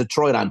and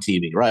Detroit on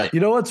TV. Right. You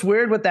know what's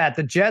weird with that?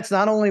 The Jets,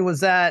 not only was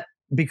that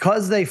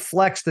because they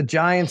flexed the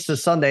Giants to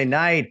Sunday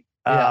night,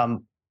 the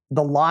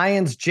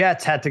Lions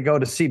Jets had to go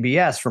to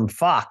CBS from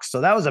Fox.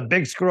 So that was a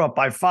big screw up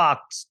by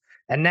Fox.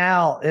 And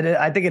now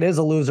I think it is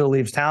a loser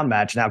leaves town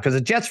match now because the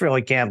Jets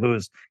really can't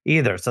lose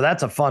either. So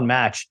that's a fun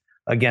match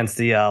against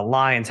the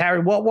Lions.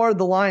 Harry, what were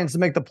the Lions to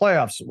make the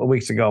playoffs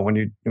weeks ago when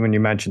you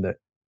mentioned it?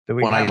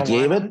 When I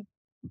gave it?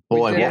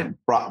 Boy,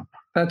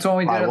 that's when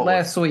we did it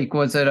last week.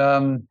 Was it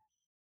I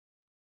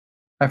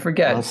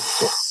forget.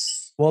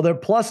 Well, they're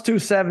plus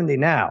 270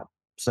 now.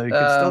 So you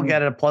can still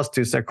get it at plus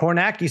 270.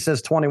 Kornacki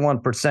says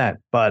 21%,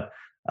 but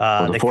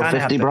they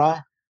 450, bro.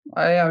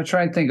 I was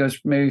trying to think. It was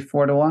maybe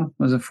 4-1.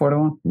 Was it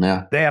 4-1?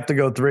 Yeah. They have to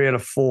go 3 out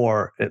of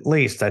 4 at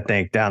least, I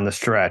think, down the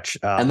stretch.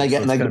 And they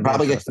get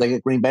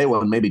Green Bay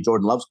when maybe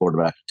Jordan Love's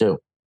quarterback too.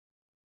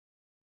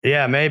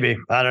 Yeah, maybe.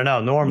 I don't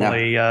know.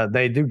 Normally,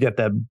 they do get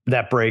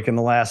that break in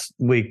the last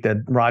week that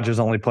Rodgers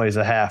only plays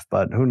a half,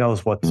 but who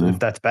knows if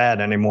that's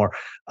bad anymore.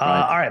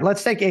 Right. All right,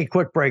 let's take a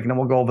quick break and then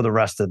we'll go over the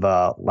rest of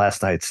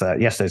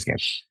yesterday's game.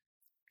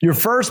 Your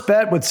first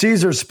bet with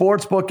Caesars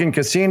Sportsbook and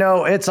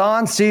Casino, it's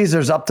on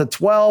Caesars up to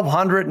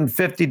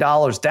 $1,250.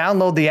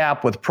 Download the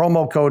app with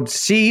promo code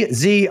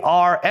CZRFULL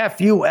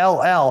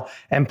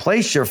and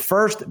place your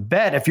first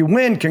bet. If you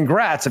win,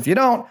 congrats. If you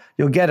don't,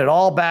 you'll get it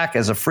all back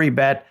as a free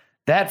bet.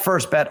 That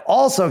first bet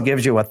also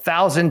gives you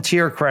 1,000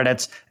 tier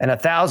credits and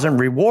 1,000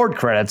 reward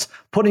credits,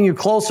 putting you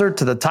closer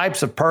to the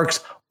types of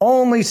perks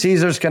only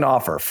Caesars can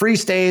offer: free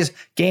stays,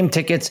 game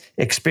tickets,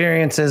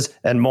 experiences,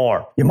 and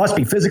more. You must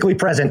be physically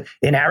present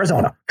in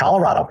Arizona,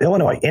 Colorado,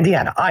 Illinois,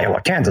 Indiana,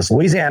 Iowa, Kansas,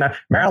 Louisiana,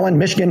 Maryland,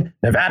 Michigan,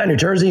 Nevada, New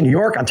Jersey, New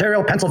York,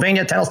 Ontario,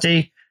 Pennsylvania,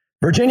 Tennessee,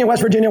 Virginia,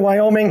 West Virginia,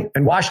 Wyoming,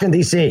 and Washington,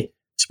 D.C.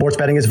 Sports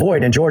betting is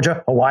void in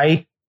Georgia,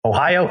 Hawaii,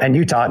 Ohio, and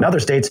Utah, and other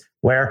states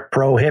where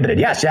prohibited.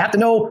 Yes, you have to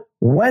know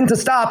when to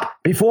stop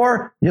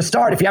before you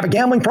start. If you have a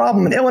gambling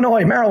problem in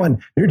Illinois,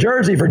 Maryland, New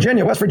Jersey,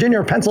 Virginia, West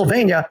Virginia, or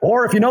Pennsylvania,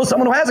 or if you know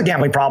someone who has a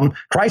gambling problem,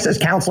 crisis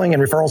counseling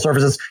and referral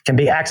services can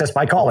be accessed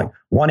by calling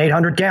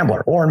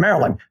 1-800-GAMBLER. Or in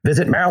Maryland,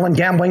 visit Maryland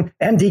Gambling,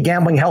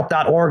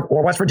 mdgamblinghelp.org,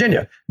 or West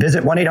Virginia,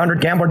 visit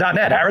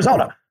 1-800-GAMBLER.net.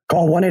 Arizona,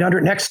 Call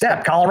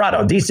 1-800-NEXT-STEP.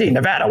 Colorado, D.C.,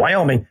 Nevada,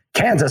 Wyoming,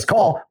 Kansas.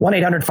 Call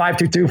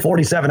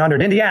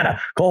 1-800-522-4700. Indiana,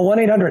 call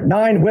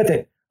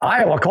 1-800-9-WITH-IT.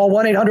 Iowa, call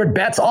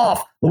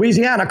 1-800-BETS-OFF.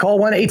 Louisiana, call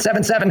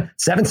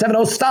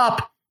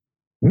 1-877-770-STOP.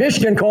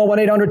 Michigan, call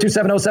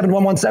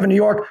 1-800-270-7117. New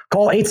York,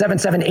 call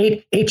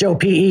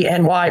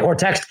 877-8-HOPENY or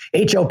text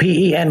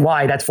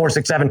HOPENY. That's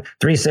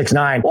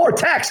 467-369. Or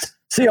text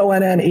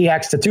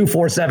CONNEX to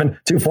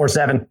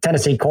 247-247.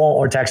 Tennessee, call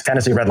or text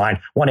Tennessee Red Line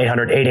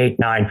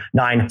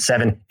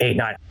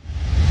 1-800-889-9789.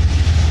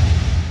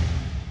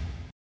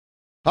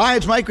 Hi,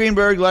 it's Mike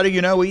Greenberg letting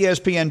you know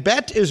ESPN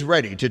Bet is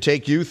ready to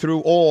take you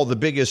through all the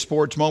biggest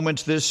sports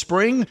moments this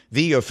spring.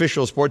 The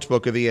official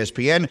sportsbook of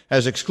ESPN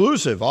has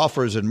exclusive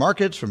offers and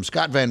markets from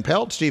Scott Van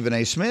Pelt, Stephen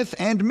A. Smith,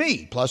 and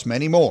me, plus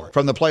many more.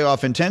 From the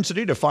playoff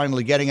intensity to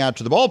finally getting out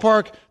to the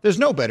ballpark, there's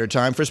no better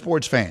time for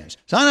sports fans.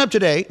 Sign up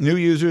today. New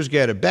users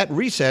get a bet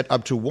reset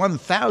up to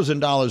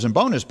 $1,000 in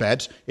bonus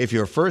bets if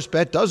your first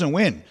bet doesn't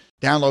win.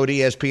 Download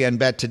ESPN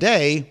Bet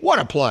today. What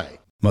a play.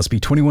 Must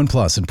be 21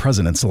 plus and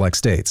present in select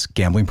states.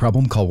 Gambling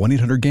problem? Call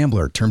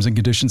 1-800-GAMBLER. Terms and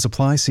conditions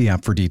apply. See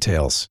app for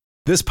details.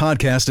 This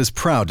podcast is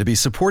proud to be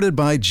supported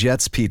by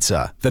Jets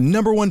Pizza, the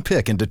 #1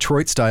 pick in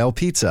Detroit-style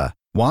pizza.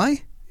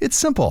 Why? It's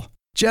simple.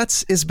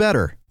 Jets is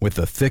better. With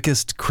the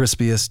thickest,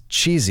 crispiest,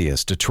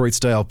 cheesiest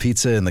Detroit-style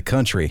pizza in the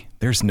country,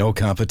 there's no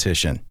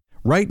competition.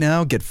 Right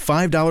now, get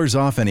 $5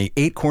 off any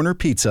 8-corner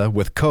pizza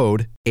with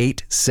code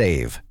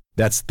 8SAVE.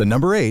 That's the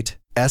number 8,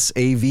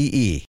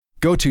 SAVE.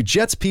 Go to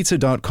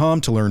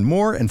jetspizza.com to learn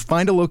more and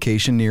find a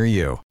location near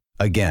you.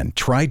 Again,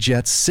 try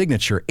Jet's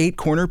signature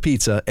 8-corner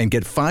pizza and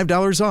get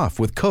 $5 off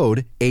with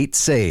code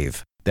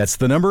 8SAVE. That's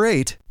the number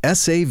 8,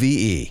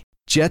 SAVE.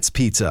 Jet's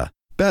Pizza.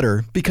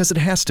 Better because it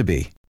has to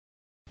be.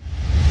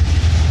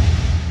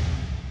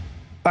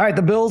 All right,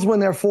 the Bills win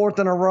their 4th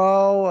in a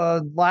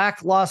row.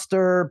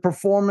 Lackluster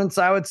performance,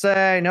 I would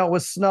say. I know it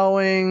was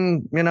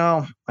snowing. I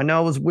know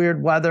it was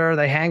weird weather.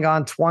 They hang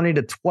on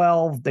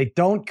 20-12. They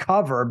don't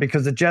cover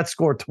because the Jets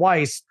scored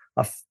twice,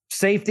 a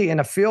safety and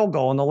a field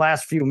goal in the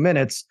last few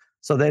minutes.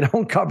 So they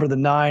don't cover the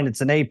 9. It's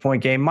an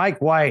 8-point game.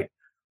 Mike White,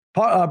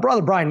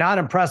 Brother Brian, not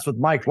impressed with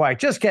Mike White.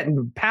 Just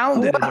getting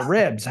pounded in the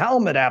ribs,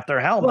 helmet after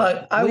helmet.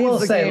 But I will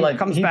say,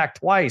 comes back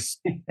twice,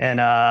 and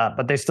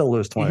but they still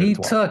lose 20. He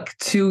took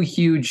 2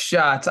 huge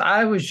shots.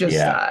 I was just,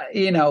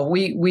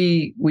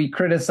 we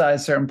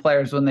criticize certain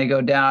players when they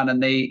go down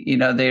and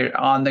they're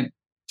on the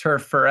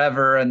turf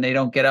forever and they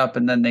don't get up,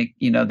 and then they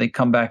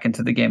come back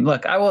into the game.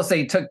 Look, I will say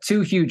he took 2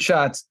 huge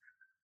shots.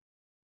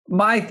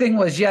 My thing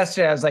was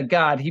yesterday, I was like,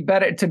 God, he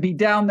better to be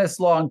down this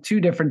long 2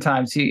 different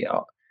times.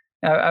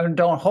 I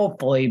don't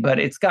hopefully, but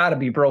it's got to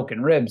be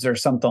broken ribs or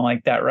something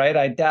like that, right?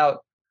 I doubt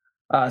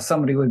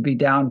somebody would be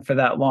down for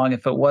that long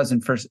if it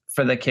wasn't for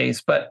the case.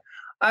 But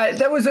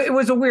it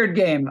was a weird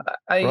game.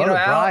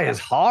 Bry is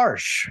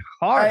harsh.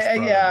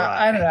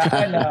 I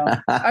don't know.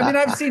 I mean,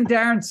 I've seen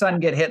Darren's son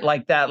get hit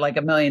like that like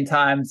a million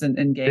times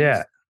in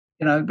games.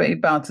 Yeah. He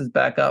bounces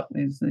back up.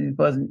 He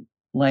wasn't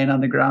laying on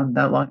the ground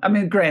that long. I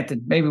mean,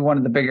 granted, maybe one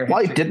of the bigger hits.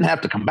 Well, he didn't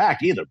have to come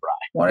back either,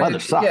 Bry. Weather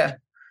sucked. Yeah.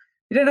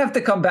 He didn't have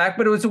to come back,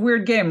 but it was a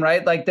weird game,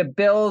 right? Like the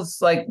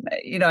Bills,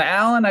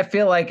 Allen, I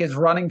feel like is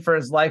running for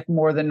his life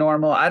more than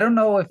normal. I don't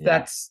know if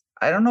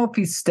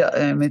he's still,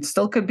 it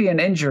still could be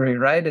an injury,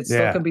 right? It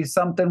still could be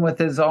something with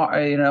his,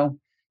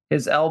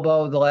 his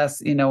elbow the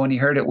last, when he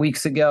hurt it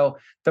weeks ago.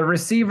 The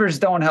receivers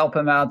don't help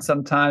him out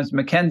sometimes.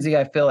 McKenzie,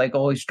 I feel like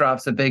always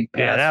drops a big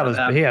pass.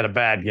 Yeah, he had a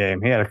bad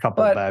game. He had a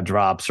couple of bad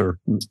drops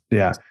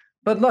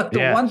But look,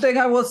 the one thing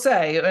I will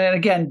say, and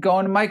again,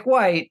 going to Mike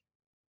White,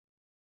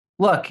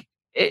 look,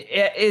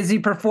 is he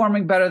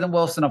performing better than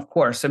Wilson? Of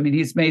course. I mean,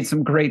 he's made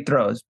some great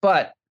throws,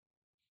 but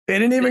they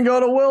didn't even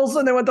go to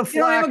Wilson. They went to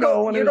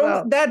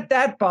Flacco.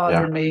 That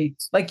bothered me.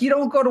 Like, you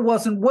don't go to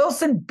Wilson.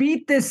 Wilson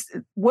beat this.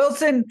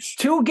 Wilson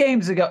 2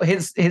 games ago,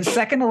 his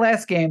second to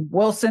last game,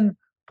 Wilson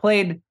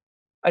played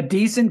a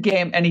decent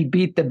game and he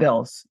beat the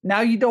Bills.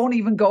 Now you don't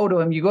even go to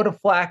him. You go to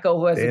Flacco,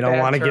 who has they don't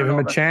want to give him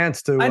a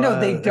chance to. I know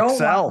they don't.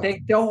 Excel. They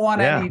don't want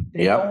any.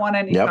 They don't want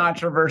any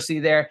controversy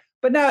there.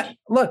 But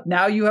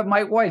now you have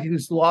Mike White,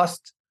 who's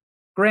lost.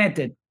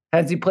 Granted,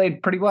 has he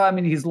played pretty well? I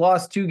mean, he's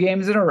lost 2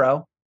 games in a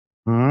row.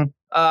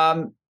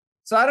 Mm-hmm.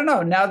 So I don't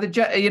know. Now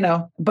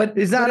but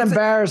he's not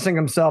embarrassing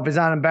himself. He's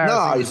not embarrassing.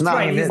 No, he's not.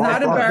 Right. He's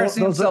not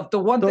embarrassing himself.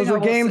 Those are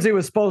games he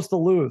was supposed to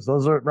lose.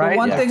 Those are right.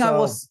 One thing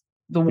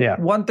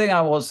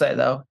I will say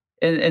though,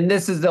 and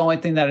this is the only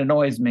thing that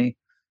annoys me.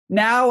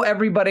 Now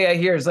everybody I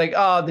hear is like,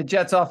 oh, the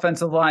Jets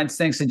offensive line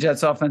stinks. The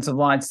Jets offensive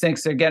line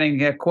stinks. They're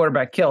getting a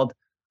quarterback killed.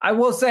 I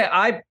will say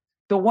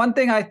the one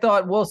thing I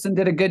thought Wilson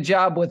did a good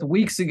job with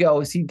weeks ago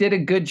is he did a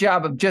good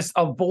job of just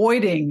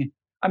avoiding.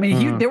 I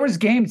mean, there was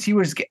games he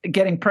was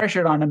getting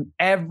pressured on him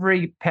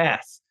every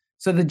pass.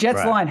 So the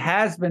Jets line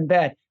has been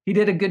bad. He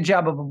did a good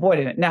job of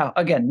avoiding it. Now,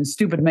 again, the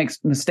stupid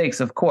makes mistakes,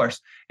 of course.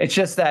 It's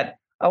just that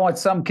I want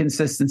some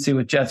consistency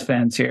with Jets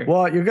fans here.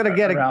 Well, you're going to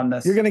get it around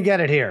this. You're going to get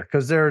it here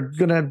because they're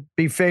going to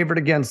be favored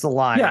against the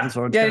Lions,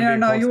 and they're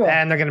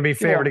going to be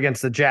favored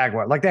against the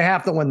Jaguars. Like they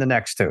have to win the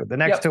next two. The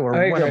next two are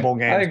winnable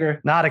games. I agree.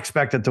 Not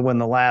expected to win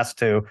the last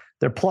two.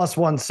 They're plus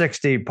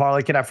 160.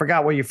 Parlay Kid, I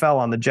forgot where you fell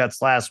on the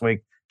Jets last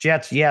week.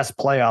 Jets, yes,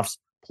 playoffs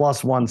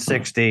plus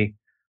 160.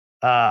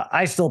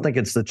 I still think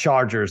it's the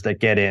Chargers that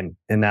get in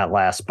that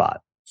last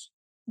spot.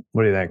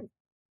 What do you think?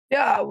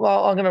 Yeah,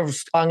 well, I'm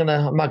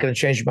not gonna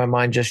change my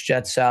mind just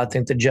yet. So I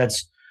think the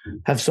Jets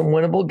have some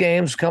winnable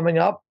games coming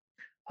up.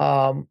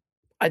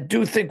 I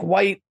do think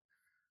White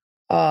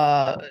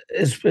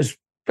has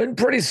been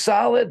pretty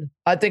solid.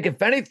 I think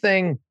if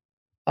anything,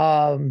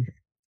 the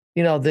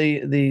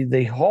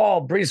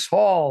Breece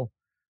Hall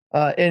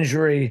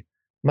injury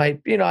might.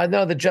 I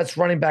know the Jets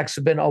running backs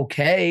have been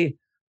okay,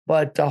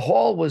 but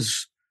Hall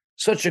was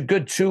such a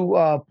good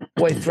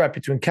two-way threat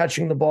between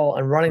catching the ball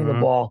and running the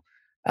ball.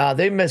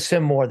 They miss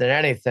him more than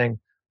anything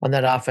on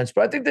that offense.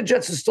 But I think the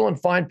Jets are still in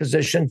fine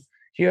position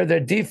here. Their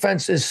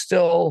defense is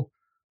still,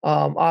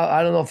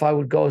 I don't know if I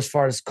would go as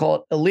far as call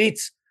it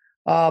elite,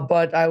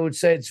 but I would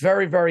say it's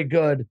very, very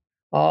good.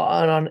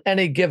 And on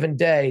any given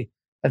day,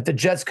 if the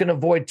Jets can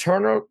avoid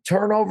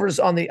turnovers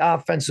on the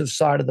offensive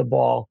side of the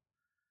ball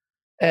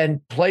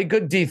and play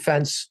good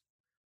defense,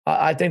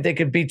 I think they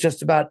could beat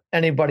just about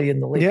anybody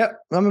in the league. Yeah,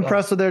 I'm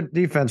impressed with their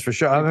defense for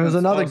sure. I mean, it was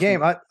another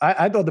game.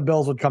 I thought the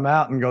Bills would come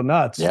out and go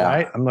nuts,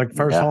 right? I'm like,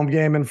 first home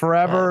game in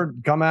forever,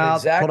 come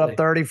out, put up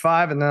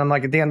 35, and then I'm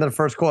like, at the end of the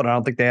first quarter, I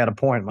don't think they had a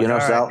point. I'm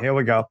like, Sal, right, here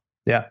we go.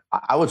 Yeah.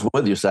 I was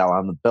with you, Sal,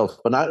 on the Bills,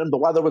 but the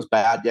weather was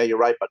bad. Yeah, you're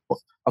right. But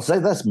I'll say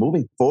this,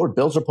 moving forward,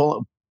 Bills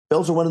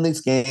are winning these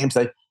games.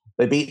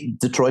 They beat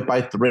Detroit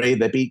by 3.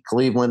 They beat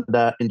Cleveland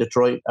in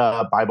Detroit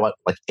by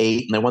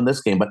 8, and they won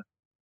this game. But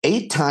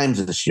 8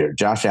 times this year,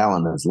 Josh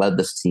Allen has led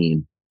this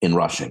team in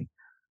rushing.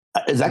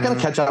 Is that going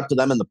to catch up to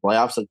them in the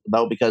playoffs,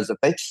 though? Because if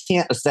they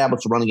can't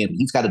establish a running game,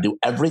 he's got to do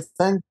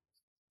everything.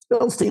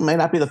 Bill's team may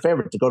not be the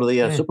favorite to go to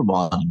the Super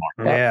Bowl anymore.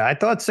 Yeah, I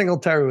thought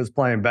Singletary was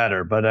playing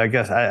better, but I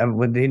guess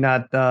would he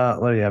not?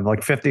 What do you have,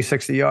 like 50,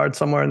 60 yards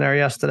somewhere in there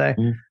yesterday?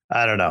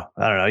 I don't know.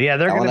 Yeah,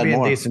 they're going to be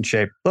in decent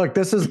shape. Look,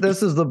 this is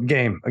the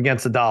game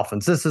against the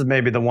Dolphins. This is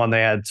maybe the one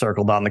they had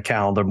circled on the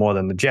calendar more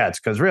than the Jets,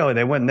 because really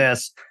they win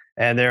this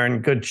and they're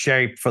in good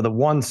shape for the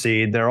 1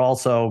 seed. They're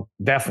also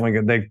definitely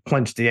good. They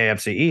clinched the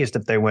AFC East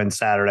if they win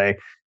Saturday.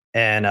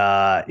 And,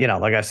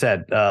 like I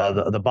said,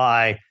 the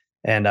bye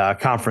and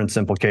conference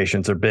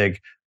implications are big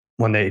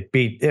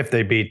if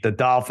they beat the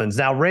Dolphins.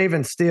 Now,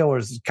 Ravens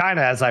Steelers, kind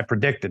of as I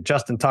predicted,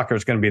 Justin Tucker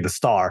is going to be the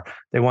star.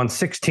 They won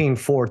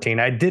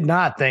 16-14. I did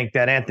not think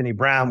that Anthony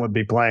Brown would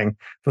be playing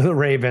for the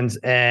Ravens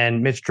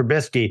and Mitch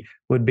Trubisky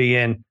would be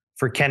in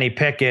for Kenny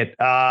Pickett.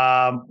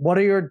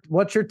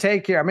 What's your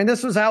take here? I mean,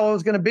 this was how it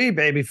was going to be,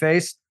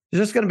 babyface. It's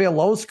just going to be a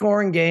low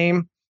scoring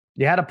game.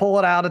 You had to pull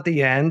it out at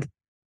the end.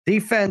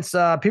 Defense,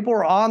 people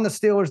were on the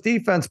Steelers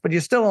defense, but you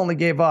still only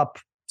gave up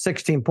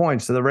 16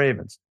 points to the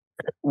Ravens.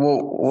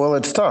 Well,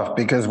 it's tough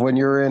because when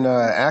you're in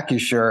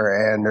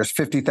Acrisure and there's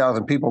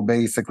 50,000 people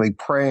basically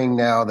praying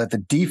now that the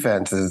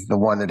defense is the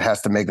one that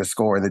has to make the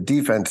score, the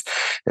defense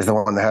is the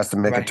one that has to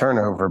make a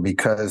turnover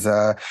because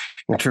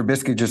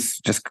Trubisky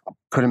just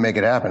couldn't make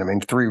it happen. I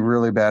mean, 3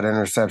 really bad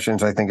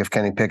interceptions. I think if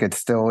Kenny Pickett's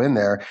still in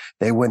there,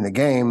 they win the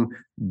game.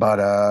 But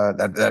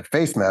that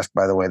face mask,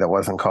 by the way, that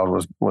wasn't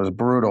called was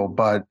brutal.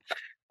 But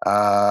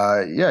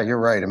you're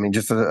right. I mean,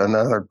 just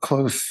another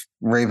close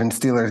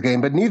Ravens-Steelers game,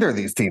 but neither of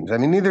these teams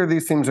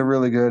are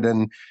really good.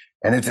 And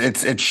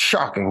it's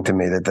shocking to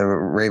me that the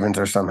Ravens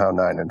are somehow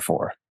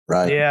 9-4.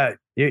 Right. Yeah.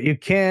 You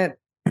can't.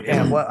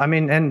 Yeah. Well, I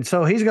mean, and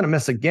so he's going to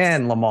miss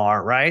again,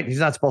 Lamar, right? He's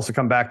not supposed to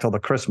come back till the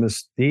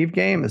Christmas Eve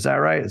game. Is that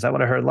right? Is that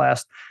what I heard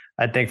last?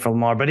 I think from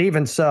Lamar, but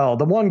even so,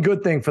 the one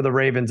good thing for the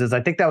Ravens is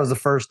I think that was the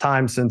first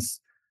time since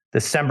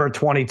December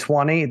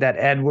 2020 that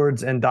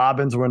Edwards and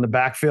Dobbins were in the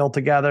backfield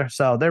together.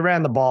 So they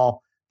ran the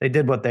ball. They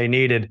did what they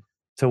needed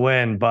to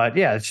win. But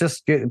yeah, it's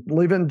just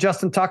leaving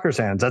Justin Tucker's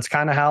hands. That's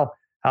kind of how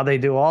they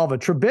do all of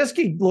it.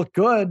 Trubisky looked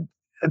good.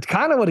 It's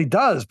kind of what he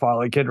does,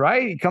 Parlay Kid,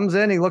 right? He comes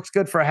in, he looks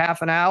good for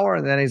half an hour,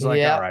 and then he's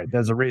like, all right,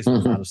 there's a reason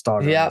I'm not a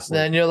starter. Yeah,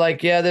 then you're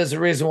like, there's a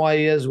reason why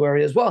he is where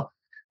he is. Well,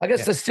 I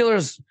guess the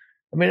Steelers,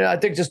 I mean, I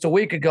think just a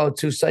week ago,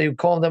 to say you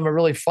called them a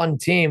really fun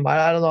team.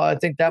 I don't know. I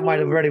think that might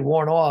have already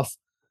worn off.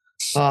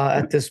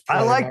 At this point,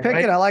 I like Pickett.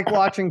 Right? I like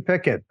watching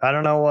Pickett. I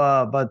don't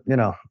know, but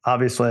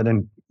obviously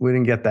we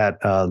didn't get that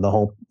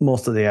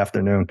most of the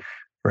afternoon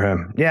for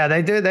him. Yeah,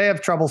 they do. They have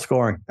trouble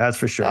scoring. That's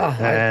for sure.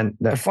 And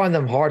I find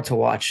them hard to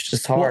watch.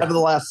 Just hard. Over the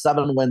last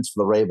 7 wins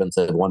for the Ravens,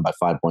 they've won by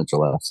 5 points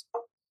or less.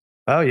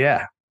 Oh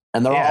yeah.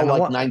 And they're all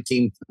like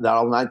 19, they're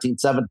all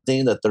 19-17,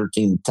 the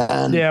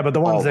 13-10. Yeah, but the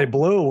ones they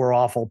blew were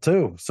awful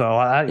too. So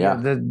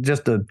they're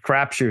just a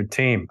crapshoot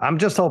team. I'm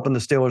just hoping the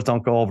Steelers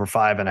don't go over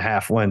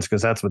 5.5 wins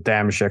because that's what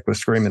Damashek was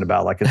screaming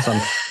about. Like it's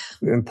some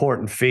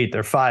important feat.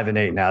 They're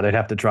 5-8 now. They'd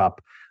have to drop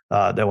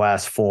their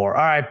last 4.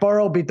 All right,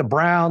 Burrow beat the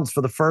Browns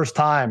for the first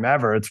time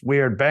ever. It's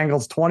weird.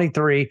 Bengals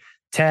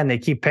 23-10. They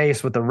keep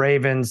pace with the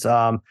Ravens.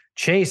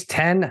 Chase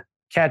 10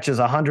 catches,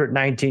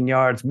 119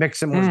 yards.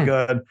 Mixon was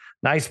good.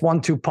 Nice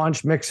 1-2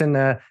 punch.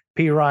 Mixon,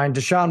 P. Ryan,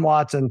 Deshaun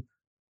Watson.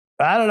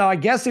 I don't know. I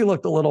guess he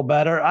looked a little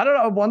better. I don't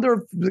know. I wonder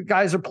if the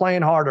guys are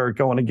playing harder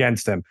going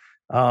against him.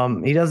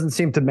 He doesn't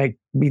seem to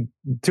be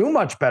too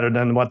much better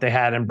than what they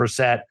had in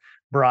Brissett,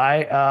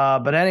 Bry.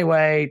 But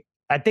anyway,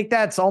 I think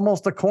that's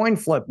almost a coin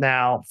flip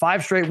now.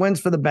 5 straight wins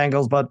for the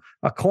Bengals, but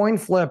a coin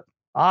flip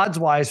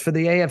odds-wise for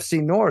the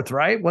AFC North,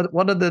 right?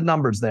 What are the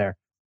numbers there?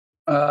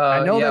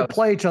 I know they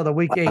play each other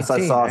week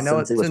 18. I know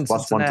it's in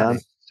Cincinnati.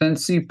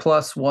 Cincy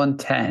plus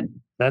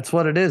 110. That's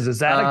what it is. Is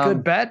that a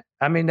good bet?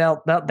 I mean,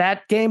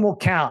 that game will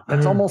count.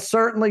 It's almost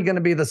certainly going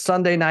to be the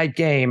Sunday night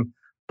game,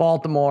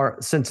 Baltimore,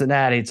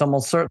 Cincinnati. It's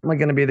almost certainly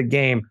going to be the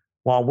game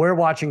while we're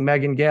watching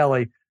Megan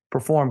Gailey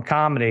perform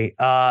comedy.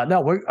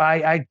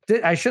 I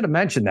should have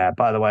mentioned that,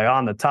 by the way,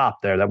 on the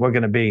top there, that we're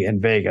going to be in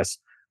Vegas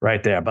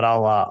right there. But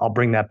I'll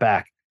bring that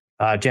back.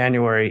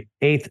 January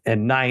 8th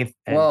and 9th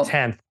and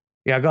 10th.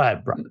 Yeah, go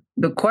ahead, bro.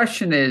 The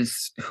question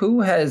is,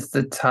 who has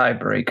the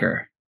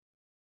tiebreaker?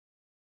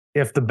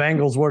 If the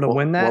Bengals were to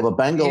win that? Well, the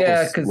Bengals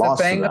because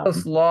the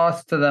Bengals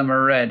lost to them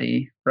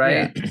already,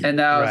 right? Yeah. And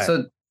now,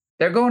 so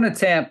they're going to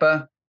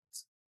Tampa.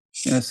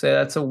 You know, say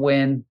that's a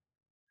win.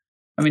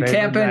 I mean,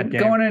 Tampa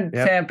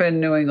and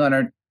New England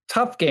are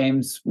tough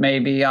games,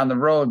 maybe on the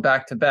road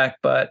back to back,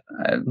 but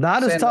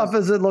not as tough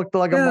as it looked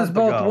like a month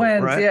ago. Both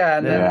wins, right?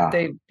 and then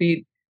they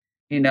beat,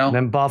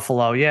 then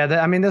Buffalo. Yeah,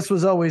 I mean, this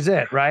was always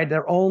it, right?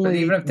 They're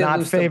only even if they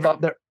not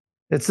favored.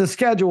 It's the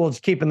schedule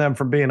is keeping them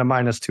from being a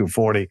minus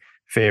 240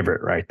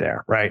 favorite right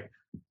there, right?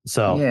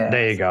 So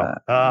there you go.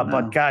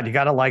 But God, you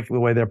got to like the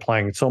way they're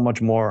playing so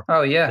much more.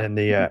 Than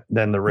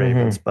the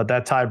Ravens. But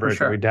that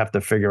tiebreaker we'd have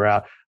to figure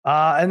out.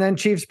 And then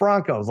Chiefs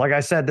Broncos. Like I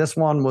said, this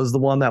one was the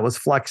one that was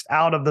flexed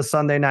out of the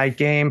Sunday night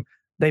game.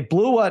 They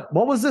blew what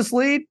was this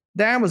lead?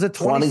 Darren, was it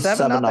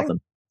 27-0?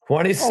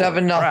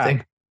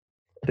 27-0.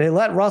 They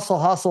let Russell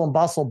hustle and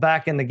bustle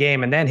back in the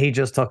game, and then he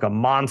just took a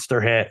monster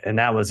hit, and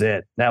that was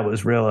it. That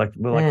was really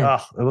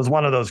it was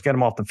one of those get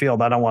him off the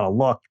field. I don't want to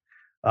look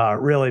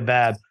really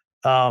bad.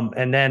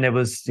 And then it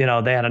was, they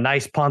had a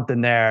nice punt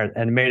in there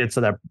and made it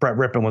so that Brett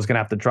Rippon was going to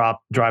have to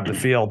drive the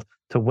field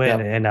to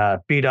win and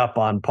beat up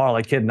on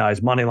Parlay Kid and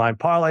I's money line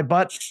parlay,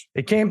 but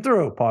it came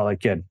through. Parlay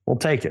Kid, we'll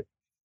take it.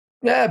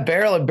 Yeah,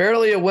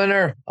 barely a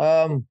winner.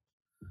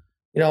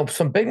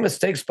 Some big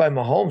mistakes by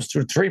Mahomes.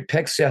 Threw 3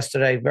 picks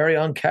yesterday. Very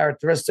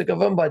uncharacteristic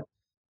of him. But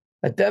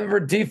the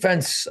Denver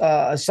defense,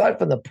 aside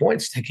from the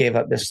points they gave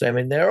up yesterday, I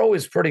mean, they're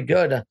always pretty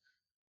good.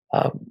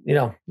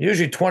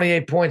 Usually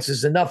 28 points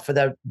is enough for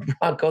that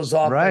Broncos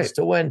offense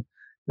to win.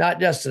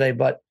 Not yesterday,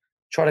 but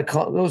it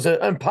was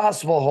an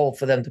impossible hole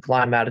for them to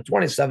climb out. At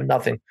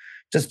 27-0,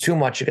 just too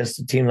much against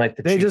a team like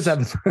the Chiefs. They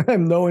just have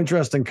no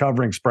interest in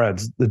covering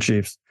spreads, the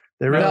Chiefs.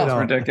 They really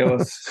don't.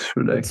 Ridiculous.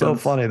 It's so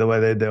funny the way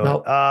they do it.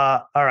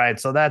 All right,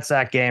 so that's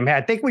that game. Hey,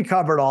 I think we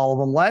covered all of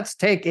them. Let's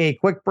take a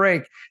quick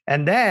break.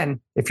 And then,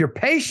 if you're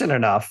patient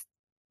enough,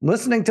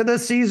 listening to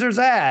this Caesars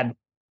ad,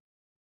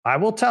 I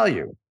will tell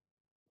you,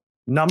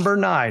 number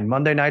 9,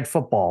 Monday Night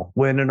Football,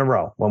 win in a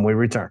row when we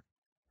return.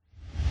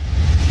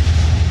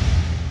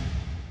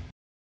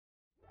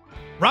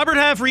 Robert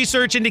Half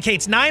research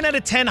indicates 9 out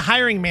of 10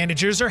 hiring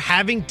managers are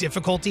having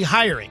difficulty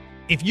hiring.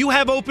 If you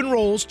have open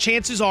roles,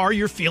 chances are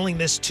you're feeling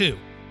this too.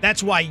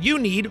 That's why you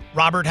need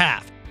Robert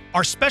Half.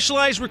 Our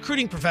specialized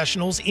recruiting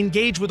professionals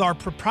engage with our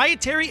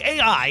proprietary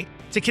AI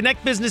to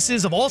connect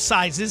businesses of all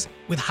sizes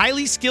with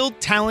highly skilled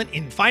talent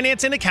in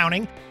finance and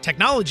accounting,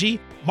 technology,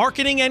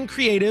 marketing and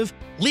creative,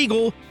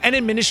 legal, and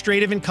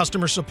administrative and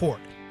customer support.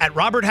 At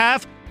Robert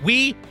Half,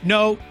 we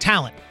know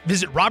talent.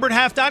 Visit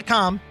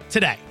roberthalf.com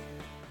today.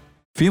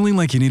 Feeling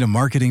like you need a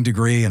marketing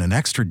degree and an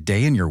extra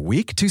day in your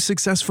week to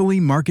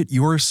successfully market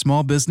your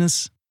small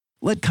business?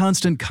 Let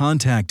Constant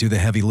Contact do the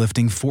heavy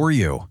lifting for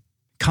you.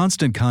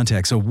 Constant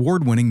Contact's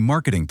award-winning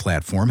marketing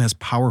platform has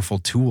powerful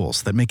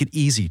tools that make it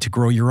easy to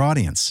grow your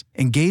audience,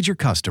 engage your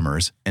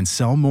customers, and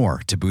sell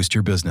more to boost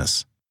your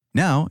business.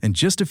 Now, in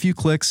just a few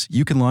clicks,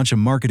 you can launch a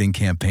marketing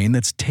campaign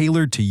that's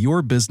tailored to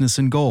your business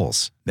and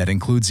goals. That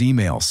includes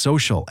email,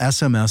 social,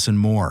 SMS, and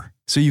more.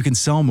 So you can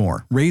sell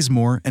more, raise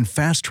more, and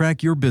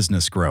fast-track your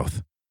business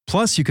growth.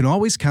 Plus, you can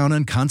always count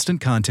on Constant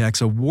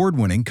Contact's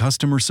award-winning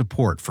customer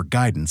support for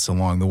guidance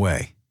along the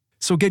way.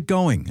 So get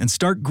going and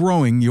start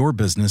growing your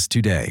business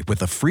today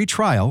with a free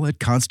trial at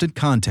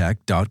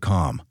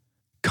ConstantContact.com.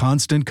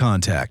 Constant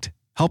Contact,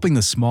 helping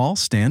the small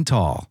stand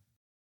tall.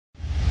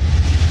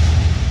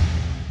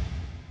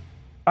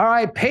 All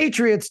right,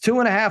 Patriots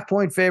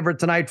 2.5-point favorite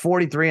tonight.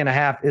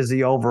 43.5 is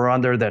the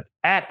over/under that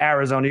at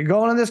Arizona. You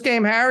going in this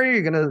game, Harry?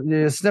 You're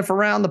gonna sniff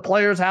around the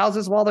players'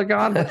 houses while they're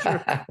gone?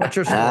 What's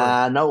your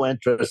story? No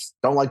interest.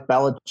 Don't like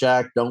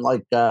Belichick. Don't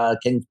like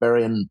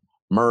Kingsbury and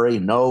Murray.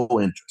 No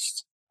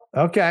interest.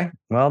 Okay,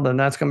 well then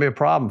that's going to be a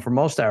problem for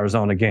most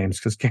Arizona games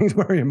because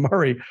Kingsbury and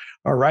Murray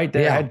are right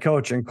there, head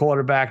coach and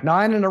quarterback.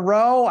 9 in a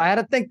row. I had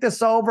to think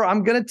this over.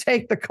 I'm going to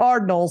take the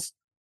Cardinals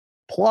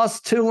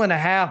plus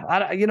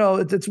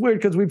 2.5. It's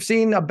weird because we've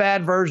seen a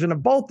bad version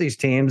of both these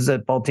teams,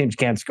 that both teams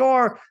can't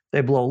score.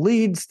 They blow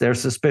leads. There's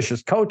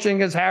suspicious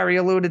coaching, as Harry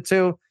alluded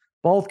to,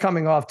 both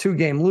coming off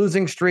 2-game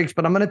losing streaks.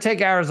 But I'm going to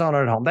take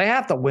Arizona at home. They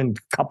have to win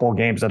a couple of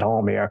games at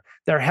home here.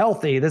 They're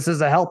healthy. This is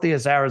the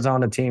healthiest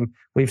Arizona team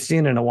we've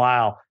seen in a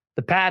while.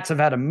 The Pats have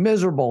had a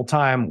miserable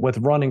time with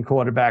running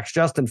quarterbacks.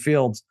 Justin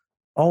Fields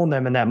owned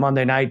them in that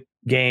Monday night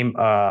game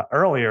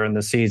earlier in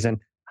the season.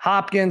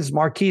 Hopkins,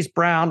 Marquise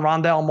Brown,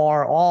 Rondale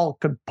Moore, all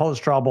could pose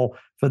trouble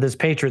for this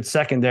Patriots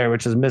secondary,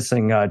 which is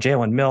missing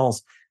Jalen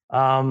Mills.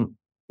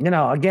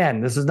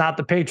 Again, this is not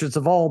the Patriots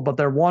of old, but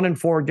they're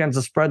 1-4 against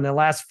the spread in their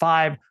last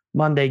 5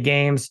 Monday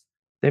games.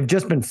 They've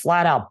just been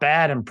flat out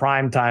bad in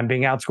prime time,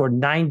 being outscored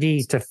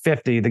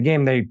 90-50. The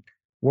game they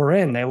were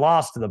in, they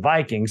lost to the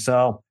Vikings.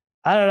 So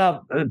I don't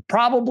know.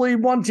 Probably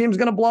one team's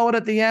going to blow it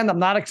at the end. I'm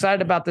not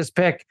excited about this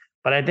pick,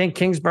 but I think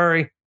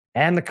Kingsbury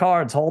and the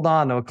Cards hold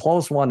on to a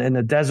close one in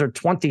the desert,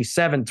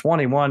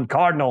 27-21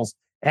 Cardinals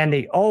and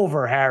the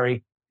over,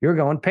 Harry. You're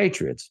going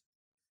Patriots.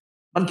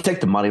 I'm going to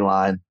take the money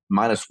line,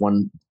 minus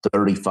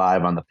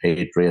 135 on the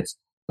Patriots.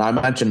 Now, I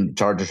mentioned the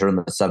Chargers are in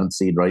the 7th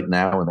seed right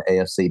now in the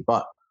AFC,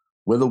 but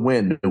with a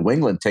win, New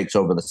England takes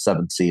over the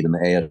 7th seed in the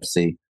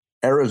AFC.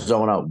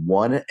 Arizona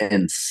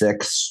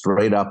 1-6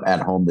 straight up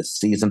at home this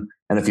season.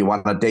 And if you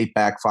want to date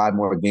back 5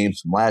 more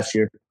games from last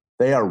year,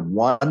 they are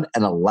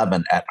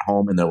 1-11 at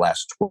home in their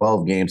last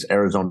 12 games.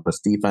 Arizona's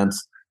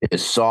defense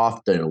is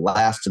soft. They're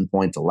last in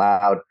points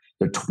allowed.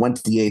 They're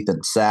 28th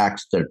in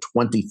sacks. They're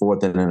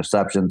 24th in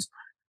interceptions.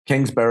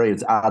 Kingsbury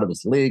is out of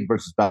his league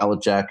versus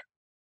Belichick.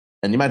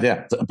 And you might,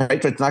 the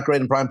Patriots not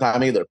great in prime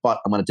time either, but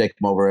I'm going to take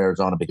them over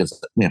Arizona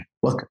because,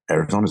 look,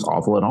 Arizona's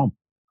awful at home.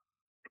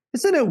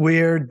 Isn't it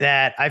weird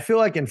that I feel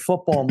like in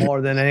football more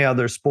than any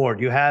other sport,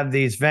 you have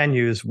these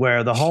venues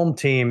where the home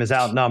team is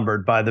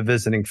outnumbered by the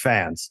visiting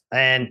fans?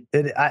 And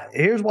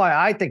here's why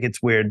I think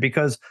it's weird,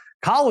 because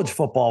college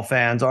football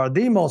fans are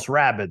the most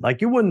rabid.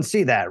 Like, you wouldn't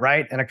see that,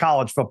 right, in a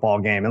college football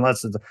game,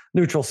 unless it's a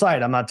neutral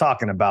site I'm not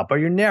talking about. But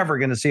you're never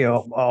going to see a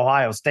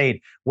Ohio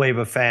State wave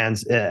of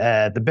fans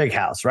at the Big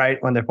House, right,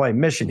 when they play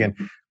Michigan.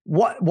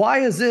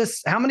 Why is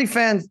this? How many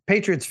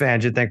Patriots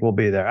fans you think will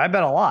be there? I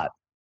bet a lot.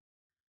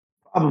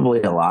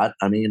 Probably a lot.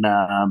 I mean,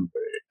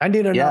 I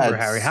need a number,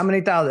 Harry. How many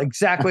thousand?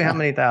 Exactly how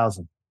many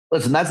thousand?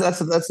 Listen, that's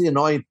the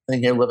annoying thing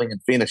here living in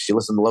Phoenix. You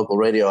listen to local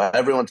radio.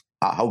 Everyone's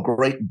how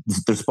great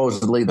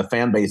supposedly the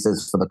fan base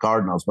is for the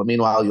Cardinals. But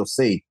meanwhile, you'll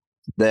see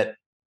that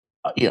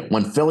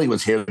when Philly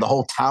was here, the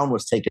whole town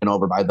was taken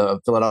over by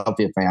the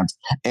Philadelphia fans,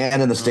 and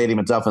in the stadium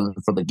itself. And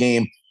for the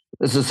game,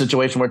 this is a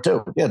situation where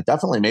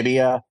definitely maybe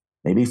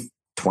 20%,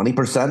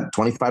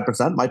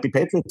 25% might be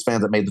Patriots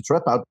fans that made the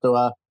trip out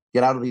to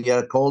get out of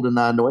the cold in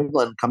New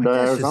England, come to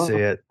Arizona. See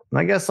it.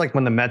 I guess like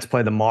when the Mets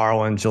play the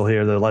Marlins, you'll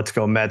hear the "Let's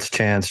Go Mets"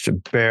 chants,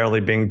 barely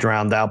being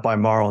drowned out by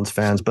Marlins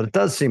fans. But it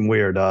does seem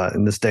weird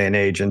in this day and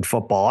age in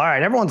football. All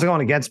right, everyone's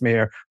going against me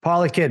here.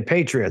 Parlay Kid,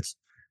 Patriots.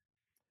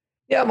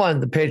 Yeah, I'm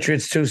on the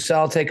Patriots too, so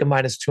I'll take a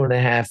minus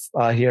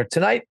 2.5 here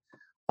tonight.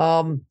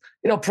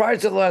 Prior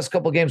to the last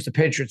couple of games, the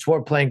Patriots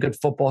were playing good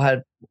football.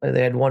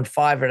 They had won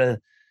 5 out of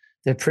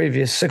their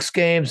previous 6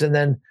 games, and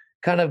then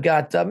kind of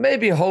got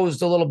maybe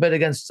hosed a little bit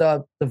against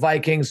the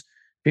Vikings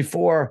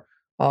before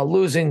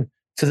losing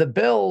to the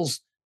Bills.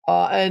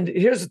 And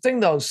here's the thing,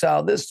 though,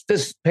 Sal. This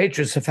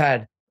Patriots have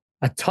had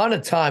a ton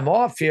of time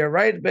off here,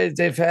 right?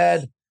 They've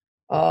had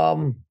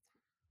 14?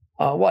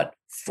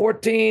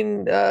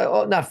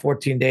 Not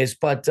 14 days,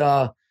 but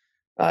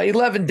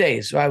 11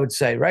 days, I would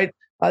say, right?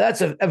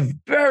 That's a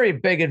very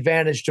big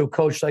advantage to a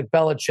coach like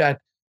Belichick,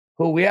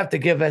 who we have to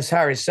give, as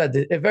Harry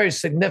said, a very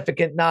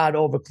significant nod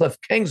over Cliff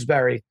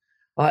Kingsbury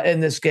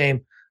in this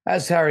game.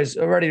 As Harry's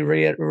already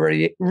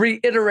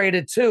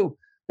reiterated too,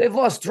 they've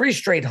lost 3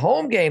 straight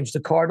home games. The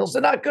Cardinals,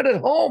 they're not good at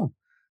home.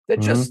 They're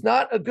just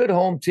not a good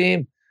home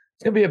team.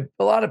 It's going to be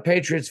a lot of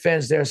Patriots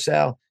fans there,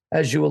 Sal,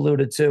 as you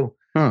alluded to.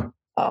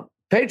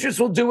 Patriots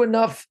will do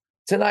enough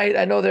tonight.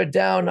 I know they're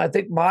down. I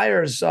think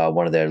Myers,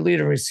 one of their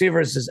leading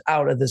receivers, is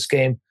out of this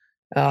game.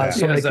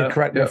 Somebody can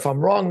correct me if I'm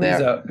wrong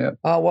there.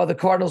 While the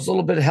Cardinals a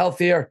little bit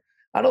healthier,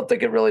 I don't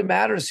think it really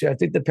matters here. I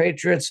think the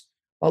Patriots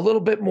a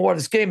little bit more.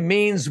 This game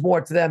means more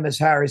to them, as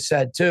Harry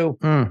said, too.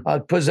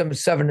 Puts them at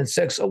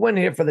 7-6. A win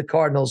here for the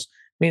Cardinals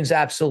means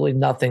absolutely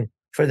nothing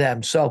for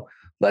them. So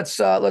let's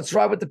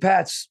ride with the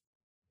Pats.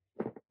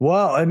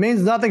 Well, it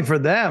means nothing for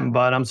them,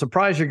 but I'm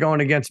surprised you're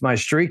going against my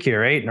streak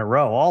here, 8 in a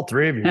row. All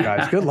 3 of you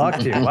guys. Good luck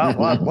to you.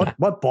 Wow,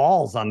 what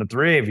balls on the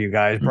 3 of you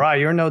guys.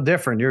 Brian, you're no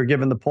different. You're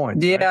giving the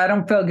points. Yeah, right? I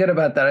don't feel good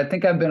about that. I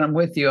think I'm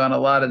with you on a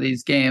lot of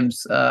these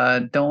games.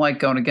 Don't like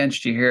going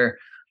against you here.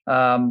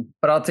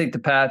 But I'll take the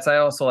Pats. I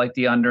also like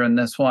the under in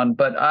this one.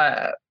 But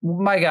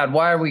my God,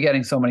 why are we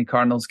getting so many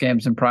Cardinals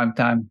games in prime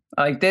time?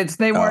 Like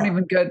they weren't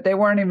even good. They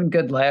weren't even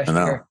good last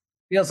year.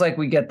 Feels like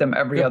we get them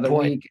every other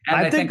week. And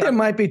I think there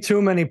might be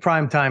too many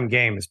primetime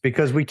games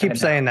because we keep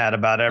saying that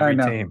about every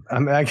team. I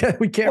mean,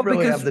 we can't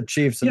really have the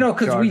Chiefs.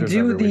 Because we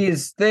do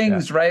these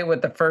things, right,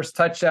 with the first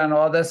touchdown and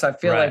all this. I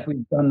feel like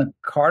we've done the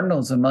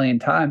Cardinals a million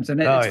times.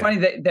 And it's funny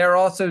that they're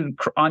also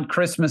on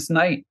Christmas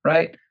night,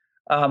 right,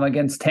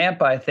 against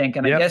Tampa, I think.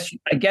 And I guess you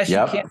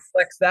can't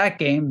flex that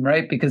game,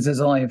 right, because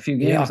there's only a few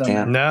games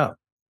on. No,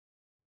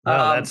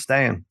 that's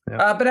staying.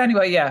 Yeah. But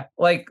anyway,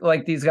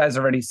 like these guys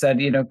already said,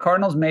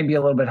 Cardinals may be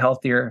a little bit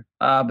healthier,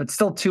 but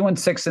still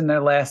 2-6 in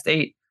their last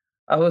 8.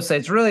 I will say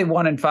it's really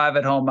 1-5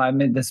 at home. I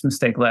made this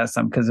mistake last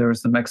time because there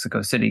was the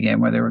Mexico City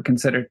game where they were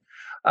considered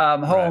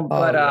home.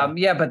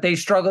 Right. But they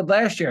struggled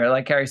last year,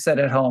 like Harry said,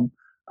 at home.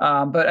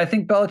 But I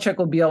think Belichick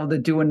will be able to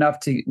do enough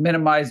to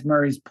minimize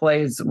Murray's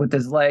plays with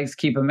his legs,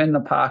 keep him in the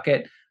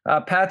pocket.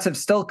 Pats have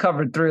still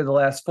covered 3 of the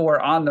last 4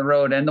 on the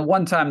road, and the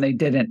one time they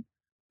didn't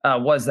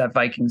was that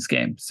Vikings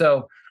game.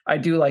 So I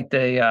do like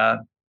the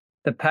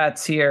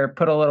Pats here,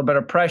 put a little bit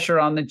of pressure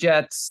on the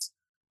Jets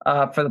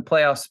for the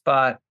playoff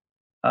spot.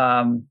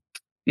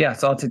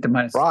 So I'll take the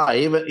minus. Right,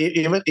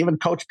 even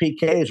Coach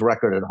PK's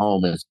record at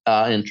home is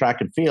in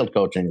track and field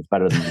coaching is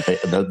better than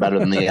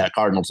the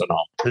Cardinals at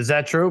home. Is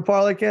that true,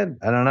 Parlay Kid?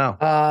 I don't know.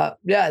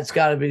 It's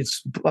got to be.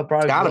 It's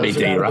got to be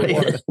D,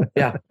 right?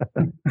 Yeah.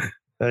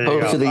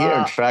 Coach of the year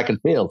in track and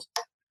field.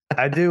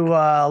 I do.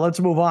 Let's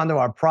move on to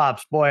our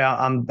props. Boy,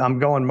 I'm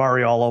going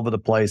Murray all over the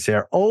place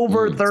here.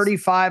 Over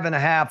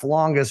 35.5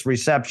 longest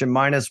reception,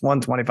 minus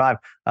 125,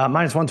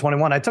 minus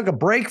 121. I took a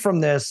break from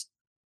this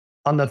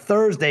on the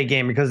Thursday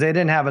game because they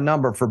didn't have a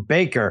number for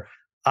Baker.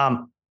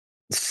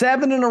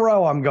 7 in a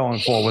row I'm going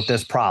for with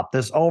this prop,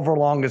 this over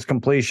longest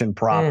completion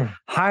prop.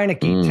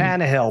 Heineke,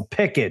 Tannehill,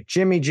 Pickett,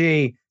 Jimmy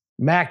G,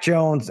 Mac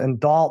Jones, and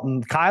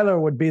Dalton.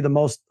 Kyler would be the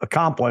most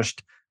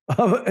accomplished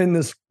in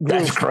this group.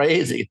 That's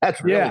crazy.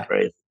 That's really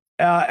crazy.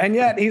 And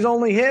yet he's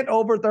only hit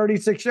over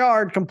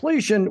 36-yard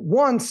completion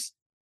once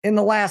in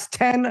the last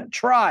 10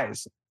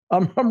 tries.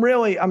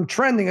 I'm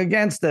trending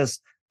against this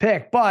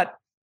pick, but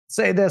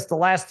say this, the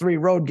last 3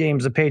 road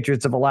games, the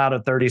Patriots have allowed a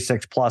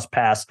 36+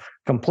 pass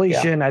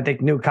completion. I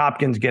think Nuke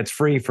Hopkins gets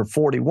free for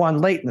 41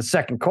 late in the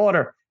second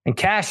quarter and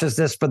cashes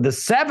this for the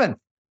 7th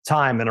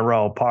time in a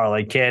row.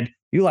 Parlay Kid,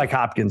 you like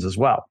Hopkins as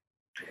well.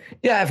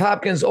 Yeah, I have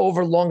Hopkins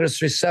over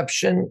longest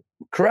reception,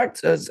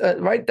 correct?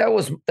 Right,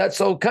 that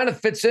so kind of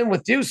fits in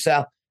with you,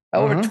 Sal.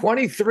 Over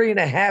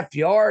 23.5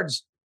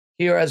 yards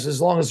here as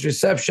his longest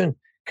reception,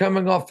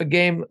 coming off a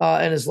game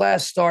in his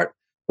last start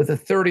with a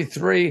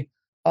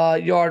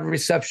 33-yard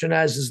reception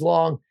as his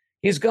long.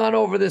 He's gone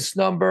over this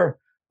number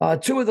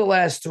 2 of the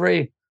last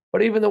 3,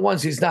 but even the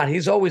ones he's not,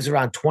 he's always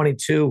around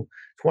 22,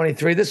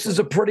 23. This is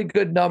a pretty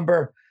good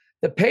number.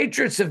 The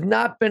Patriots have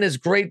not been as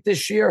great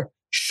this year,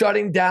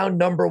 shutting down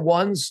number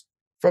ones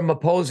from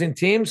opposing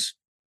teams.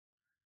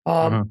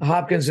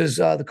 Hopkins is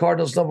the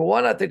Cardinals' number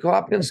 1. I think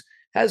Hopkins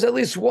has at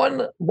least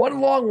one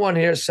long one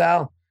here,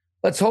 Sal.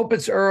 Let's hope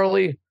it's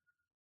early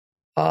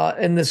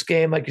in this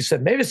game. Like you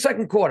said, maybe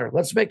second quarter.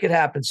 Let's make it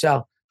happen,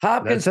 Sal.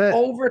 Hopkins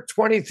over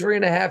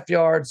 23.5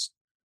 yards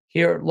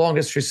here,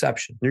 longest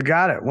reception. You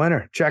got it.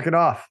 Winner. Check it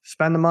off.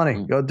 Spend the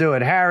money. Go do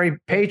it. Harry,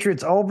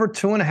 Patriots over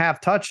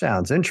 2.5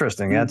 touchdowns.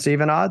 Interesting. That's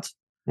even odds.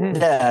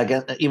 Yeah,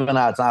 again, even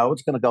odds. I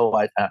was going to go.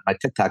 My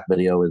TikTok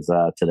video is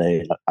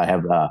today. I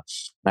have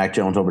Mac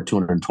Jones over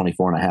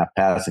 224.5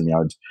 passing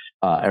yards.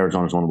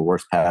 Arizona is one of the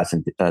worst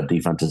passing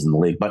defenses in the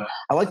league. But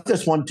I like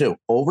this one too.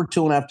 Over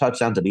 2.5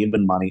 touchdowns at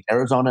even money.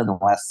 Arizona in the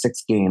last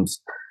 6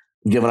 games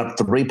given up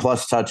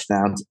 3+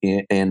 touchdowns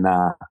in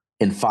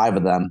 5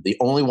 of them. The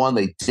only one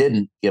they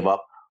didn't give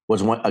up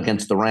was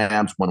against the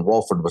Rams when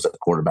Wolford was at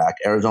quarterback.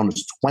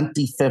 Arizona's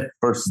 25th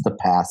versus the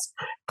pass.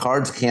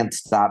 Cards can't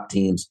stop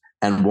teams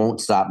and won't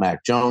stop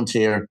Mac Jones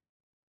here.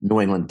 New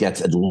England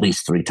gets at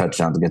least 3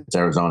 touchdowns against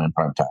Arizona in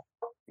prime time.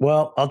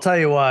 Well, I'll tell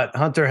you what,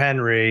 Hunter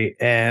Henry,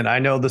 and I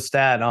know the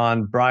stat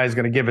on Brian's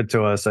going to give it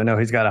to us. I know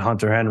he's got a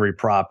Hunter Henry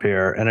prop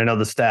here, and I know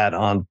the stat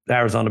on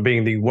Arizona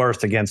being the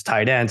worst against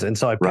tight ends. And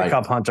so I pick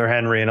up Hunter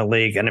Henry in a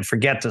league and I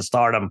forget to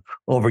start him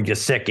over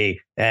Gesicki,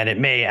 and it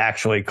may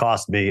actually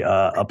cost me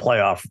a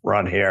playoff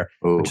run here,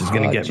 which is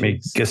going to get me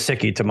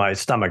Gesicki to my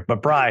stomach.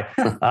 But Brian,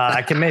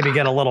 I can maybe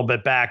get a little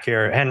bit back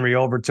here. Henry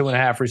over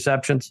 2.5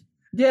 receptions.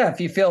 Yeah,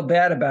 if you feel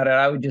bad about it,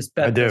 I would just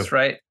bet this,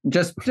 right?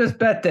 Just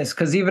bet this,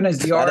 because even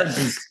his yards,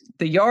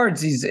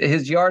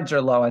 his yards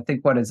are low. I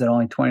think, what is it,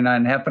 only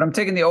 29.5? But I'm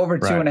taking the over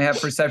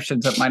 2.5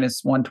 receptions at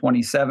minus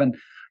 127.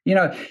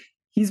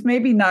 He's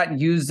maybe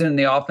not used in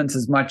the offense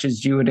as much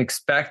as you would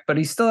expect, but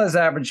he still has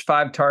averaged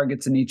 5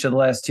 targets in each of the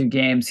last 2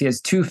 games. He has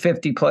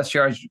 250+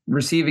 yards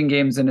receiving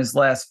games in his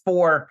last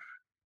 4.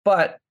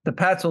 But the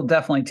Pats will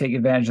definitely take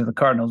advantage of the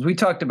Cardinals. We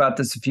talked about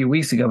this a few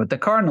weeks ago, but the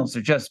Cardinals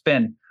have just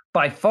been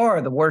by far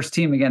the worst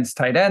team against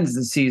tight ends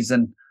this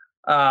season.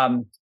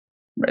 They've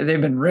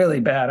been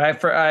really bad.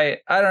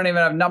 I don't even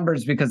have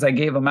numbers because I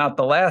gave them out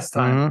the last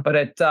time, but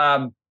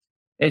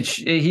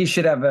he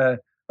should have a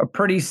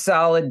pretty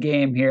solid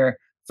game here.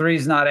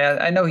 3's not.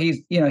 I know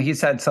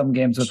he's had some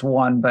games with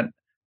 1, but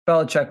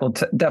Belichick will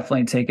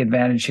definitely take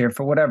advantage here.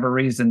 For whatever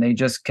reason, they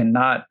just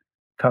cannot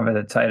cover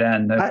the tight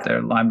end if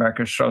their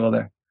linebackers struggle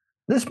there.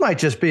 This might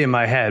just be in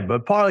my head,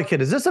 but Parlay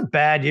Kid, is this a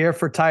bad year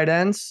for tight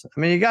ends? I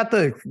mean, you got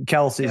the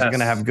Kelce's are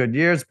going to have good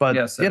years, but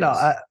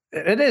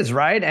it is,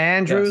 right?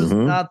 Andrews,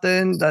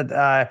 nothing.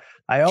 That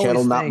I always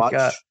Kittle, think. not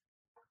much.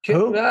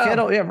 Kittle,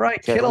 yeah,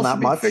 right. Kittle should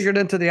be figured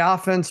into the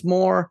offense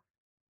more.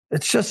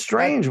 It's just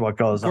strange what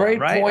goes on, right?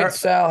 Great point,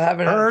 Sal.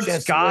 Haven't had a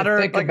chance to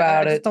really think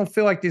about it. I just don't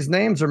feel like these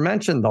names are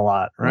mentioned a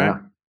lot, right?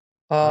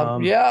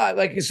 Yeah,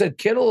 like you said,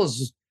 Kittle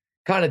has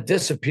kind of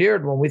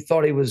disappeared when we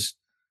thought he was,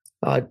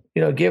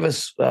 gave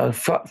us a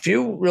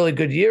few really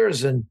good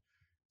years and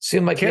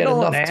seemed like Kittle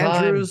he had enough and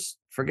time. Andrews,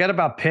 forget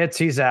about Pitts.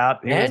 He's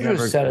out.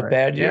 Andrews had a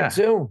bad year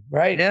too,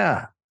 right?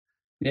 Yeah.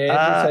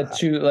 Yeah, Andrews had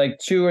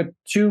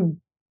two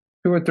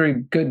or three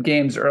good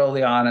games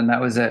early on, and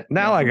that was it.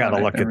 Now I got to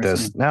look at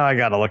this.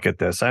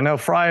 I know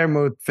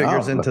Freiermuth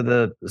figures into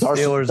the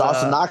Steelers.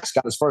 Dawson Knox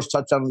got his first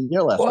touchdown of the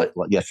year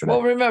yesterday.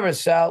 Well, remember,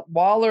 Sal,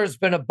 Waller's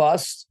been a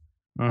bust.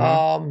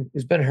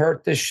 He's been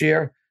hurt this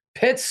year.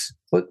 Pitts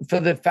for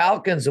the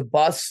Falcons a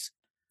bust,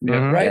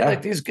 right? Yeah.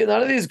 Like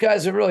none of these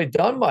guys have really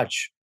done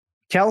much.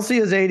 Kelsey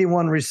has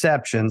 81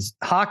 receptions.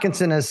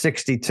 Hawkinson has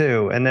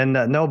 62, and then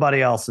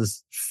nobody else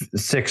is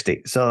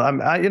 60. So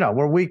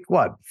we're week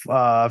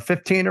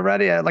 15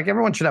 already. Like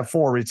everyone should have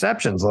 4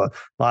 receptions. A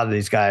lot of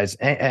these guys.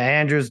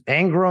 Andrews,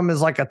 Ingram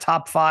is like a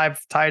top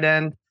 5 tight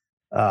end.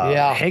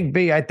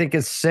 Higbee, I think,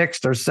 is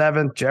 6th or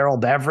 7th.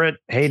 Gerald Everett,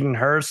 Hayden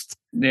Hurst.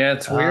 Yeah,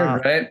 it's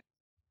weird, right?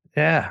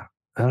 Yeah,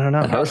 I don't know.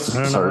 I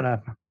don't know what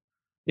happened.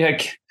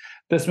 Yeah,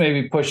 this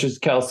maybe pushes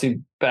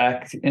Kelsey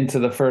back into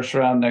the first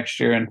round next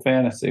year in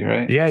fantasy,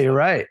 right? Yeah, you're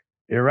right.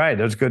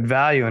 There's good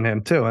value in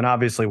him too, and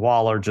obviously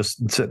Waller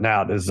just sitting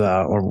out is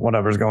or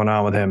whatever's going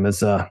on with him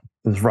is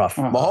rough.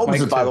 Mahomes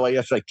is, by the way,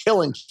 yesterday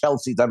killing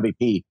Kelsey's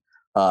MVP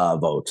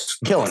votes.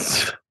 Killing.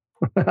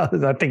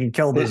 I think he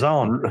killed his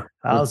own.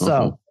 How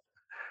so?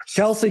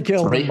 Kelsey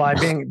killed him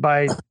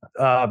by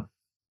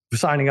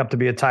signing up to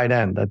be a tight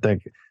end. I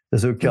think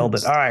is who killed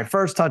it. All right,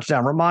 first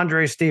touchdown.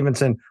 Ramondre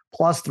Stevenson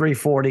plus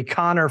 340.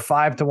 Connor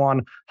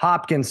 5-1.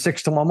 Hopkins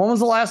 6-1. When was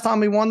the last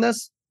time we won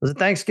this? Was it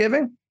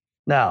Thanksgiving?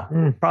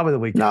 No, probably the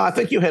week. No, I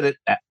think you hit it.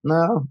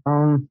 No,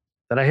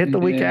 did I hit the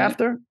week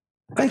after?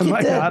 I think you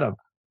did.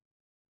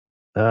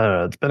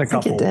 It's been a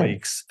couple of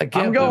weeks.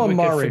 I'm going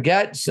Murray.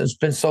 Forget since it's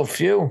been so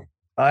few.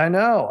 I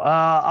know.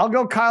 I'll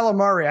go Kyler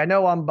Murray. I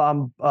know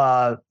I'm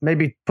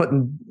maybe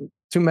putting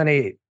too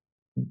many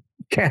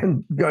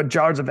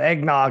jars of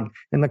eggnog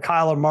in the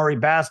Kyler Murray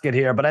basket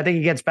here, but I think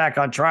he gets back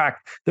on track.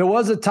 There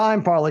was a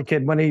time, Parlay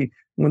Kid, when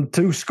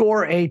to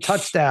score a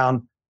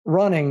touchdown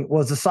running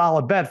was a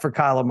solid bet for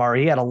Kyler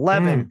Murray. He had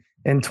 11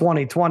 in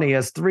 2020, he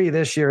has 3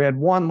 this year. He had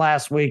 1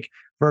 last week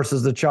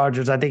versus the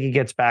Chargers. I think he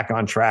gets back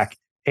on track.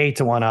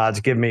 8-1 odds.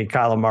 Give me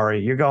Kyler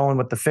Murray. You're going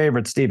with the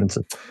favorite,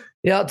 Stevenson.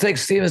 Yeah, I'll take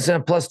Stevenson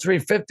at plus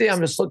 350.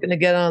 I'm just looking to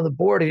get on the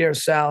board here,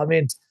 Sal. I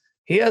mean,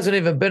 he hasn't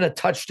even been a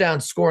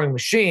touchdown scoring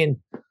machine.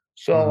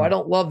 So I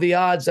don't love the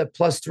odds at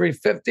plus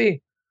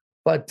 350,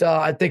 but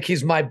I think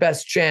he's my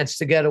best chance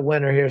to get a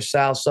winner here,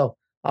 Sal. So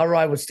I'll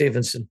ride with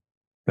Stevenson.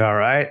 All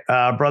right.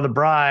 Brother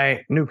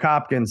Bry, Nuke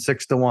Hopkins,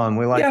 6-1.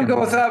 We like. Yeah, I'll go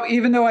with that.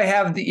 Even though I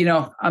have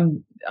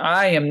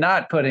I am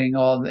not putting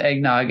all the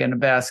eggnog in a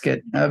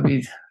basket. That'd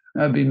be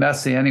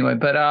messy anyway.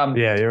 But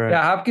yeah, you're right.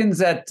 Yeah, Hopkins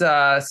at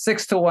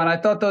 6-1. I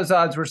thought those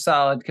odds were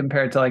solid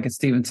compared to like a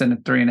Stevenson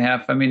at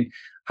 3.5. I mean,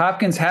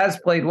 Hopkins has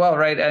played well,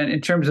 right? And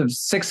in terms of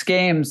 6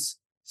 games,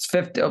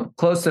 50,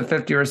 close to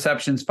 50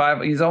 receptions,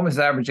 5. He's almost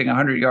averaging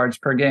 100 yards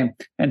per game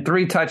and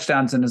 3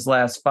 touchdowns in his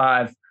last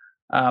 5.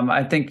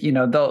 I think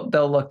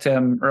they'll look to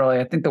him early.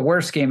 I think the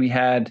worst game he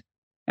had.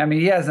 I mean,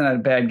 he hasn't had a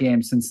bad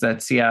game since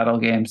that Seattle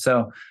game.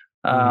 So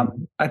I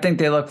think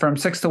they look for him.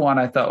 6-1.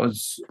 I thought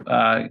was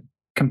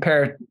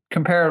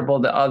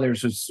comparable to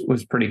others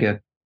was pretty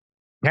good.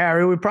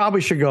 Harry, we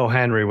probably should go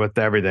Henry with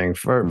everything.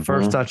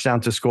 First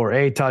touchdown to score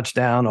a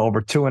touchdown,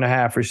 over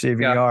 2.5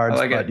 receiving yards.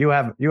 But you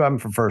have him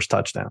for first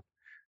touchdown.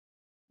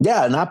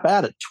 Yeah, not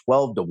bad at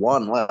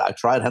 12-1. I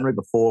tried Henry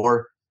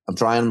before. I'm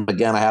trying him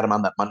again. I had him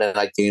on that Monday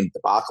night game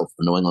debacle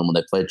for New England when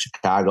they played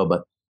Chicago.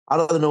 But out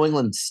of the New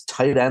England's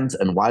tight ends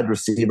and wide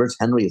receivers,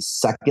 Henry is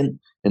 2nd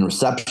in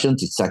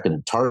receptions. He's 2nd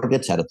in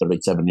targets, had a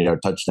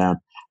 37-yard touchdown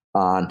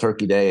on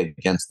Turkey Day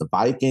against the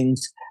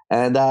Vikings.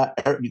 And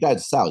you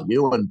guys, Sal,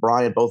 you and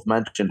Brian both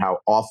mentioned how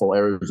awful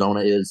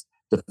Arizona is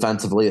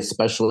defensively,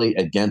 especially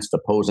against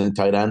opposing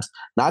tight ends.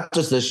 Not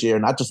just this year,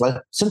 not just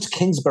since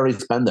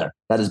Kingsbury's been there.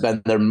 That has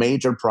been their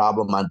major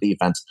problem on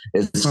defense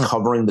is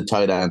covering the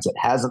tight ends. It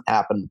hasn't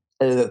happened.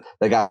 They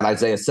got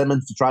Isaiah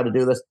Simmons to try to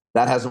do this.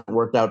 That hasn't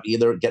worked out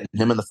either, getting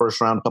him in the first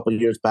round a couple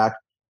of years back.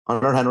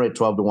 Hunter Henry at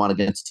 12-1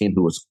 against a team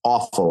who was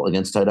awful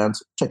against tight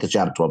ends. Check his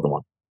shot at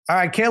 12-1. All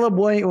right, Caleb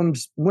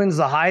Williams wins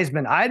the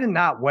Heisman. I did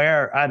not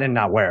wear anything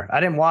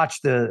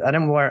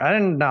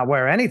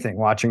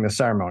watching the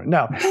ceremony.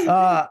 No,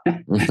 I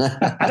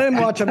didn't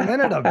watch a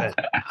minute of it.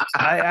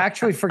 I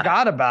actually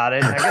forgot about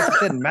it. I guess it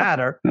didn't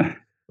matter,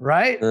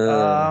 right?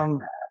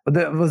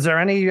 Was there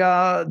any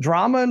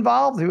drama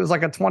involved? He was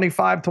like a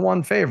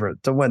 25-1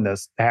 favorite to win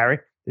this. Harry,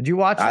 Did you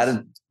watch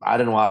it? I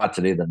didn't watch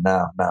it either.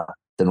 No.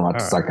 Didn't watch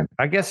the second.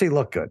 I guess he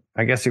looked good.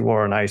 I guess he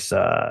wore a nice.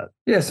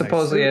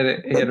 Supposedly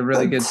he had a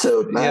really good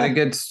suit.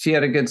 He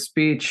had a good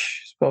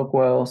speech. Spoke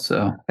well.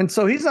 So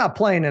he's not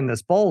playing in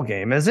this bowl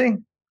game, is he?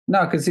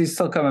 No, because he's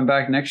still coming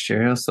back next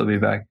year. He'll still be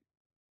back.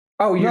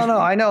 Oh, no,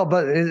 I know,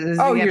 but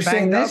you're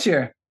saying this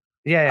year?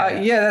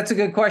 Yeah. That's a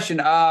good question.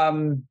 I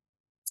mean,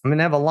 they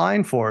have a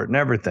line for it and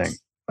everything.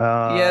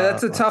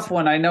 That's a tough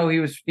one. I know he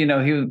was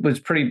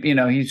pretty.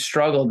 He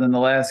struggled in the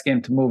last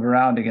game to move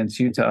around against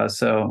Utah.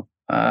 So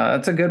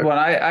that's a good one.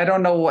 I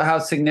don't know how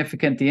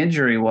significant the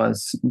injury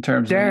was in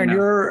terms Darren, of. Darren,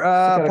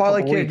 you're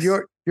Parlay Kid.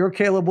 You're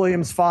Caleb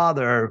Williams'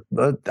 father,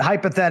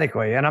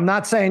 hypothetically, and I'm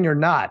not saying you're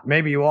not.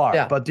 Maybe you are.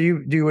 Yeah. But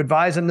do you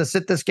advise him to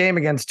sit this game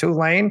against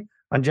Tulane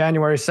on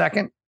January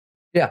 2nd?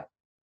 Yeah.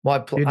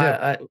 Well,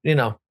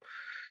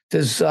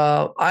 there's.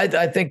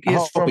 I think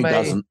he's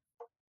from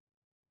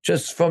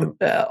just from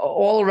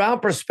all around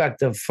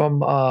perspective,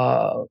 from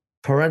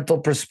parental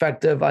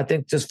perspective. I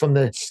think just from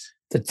the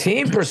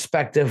team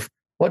perspective,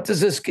 what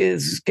does this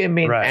game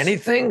mean? Right.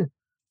 Anything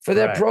for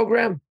their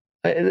program?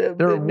 They're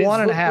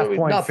 1.5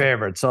 point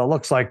favorites, so it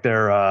looks like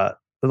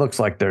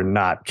they're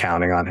not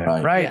counting on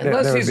him, right? Yeah,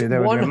 unless he's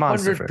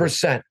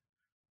 100%.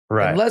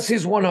 Right. Unless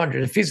he's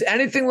 100. If he's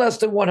anything less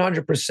than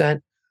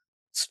 100%,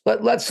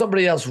 let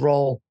somebody else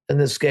roll in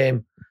this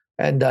game,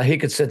 and he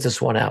could sit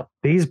this one out.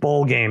 These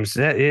bowl games,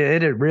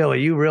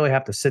 you really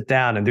have to sit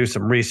down and do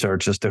some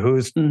research as to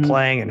who's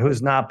playing and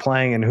who's not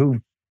playing and who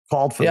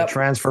called for the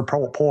transfer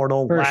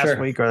portal last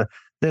week or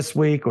this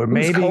week, or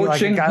maybe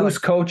coaching, who's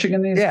coaching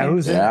in these games?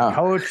 Who's in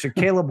coach?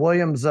 Caleb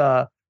Williams,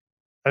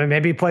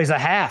 maybe he plays a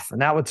half,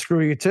 and that would screw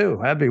you too.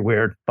 That'd be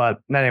weird. But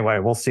anyway,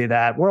 we'll see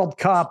that. World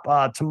Cup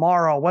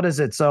tomorrow. What is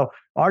it? So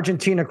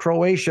Argentina,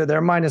 Croatia, they're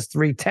minus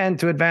 310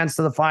 to advance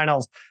to the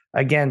finals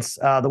against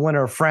the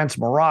winner of France,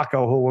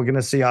 Morocco, who we're going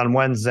to see on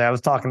Wednesday. I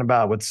was talking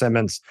about with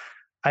Simmons.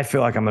 I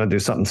feel like I'm going to do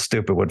something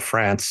stupid with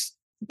France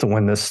to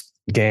win this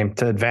game,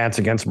 to advance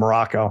against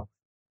Morocco.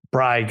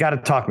 Bri, you got to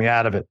talk me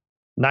out of it.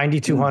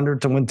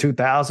 9,200 to win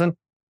 2,000.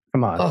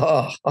 Come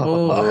on.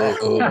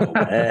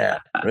 Yeah,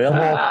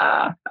 really?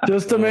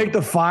 Just to make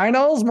the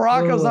finals?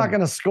 Morocco's not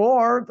going to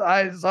score.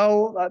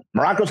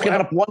 Morocco's giving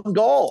up one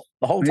goal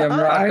the whole time.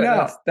 Morocco, I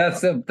know.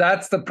 That's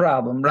the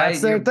problem, right?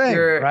 That's their thing,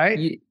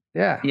 right?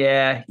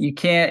 Yeah. You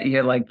can't.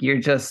 You're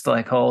just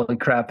like, holy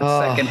crap! It's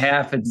second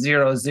half. It's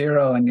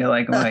 0-0, and you're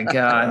like, oh my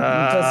god,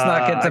 let's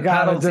not get to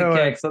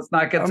penalty kicks. Let's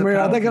not get to.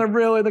 Are they going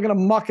to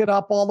muck it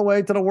up all the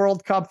way to the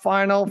World Cup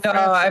final? No,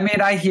 I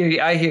mean, I hear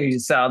you,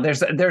 Sal.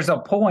 There's a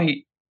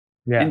point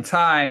in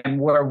time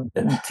where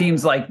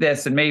teams like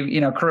this, and maybe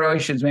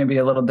Croatia's maybe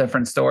a little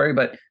different story,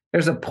 but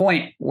there's a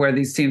point where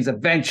these teams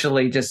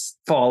eventually just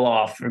fall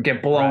off or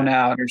get blown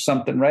out or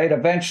something, right?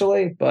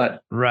 Eventually,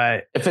 but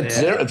if it's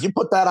zero, if you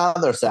put that on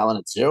there, Sal, and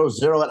it's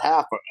 0-0 at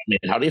half, I mean,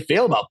 how do you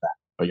feel about that?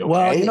 Are you okay?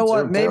 Well, you know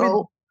what?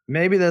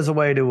 Maybe there's a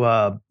way to.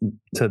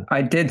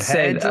 I did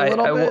say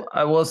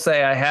I will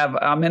say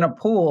I'm in a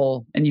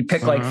pool, and you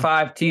pick like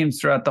 5 teams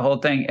throughout the whole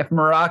thing. If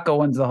Morocco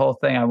wins the whole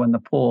thing, I win the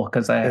pool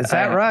because is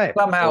that right?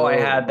 Somehow I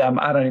had them.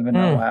 I don't even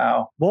know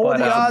how. What were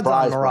the odds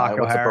on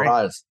Morocco, Harry?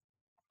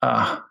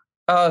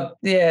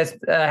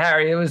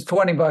 Harry, it was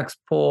 $20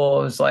 pool.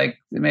 It was like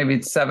maybe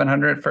it's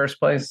 700 first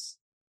place.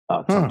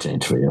 Oh, it's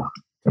change for you.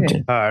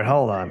 All right,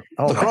 hold on.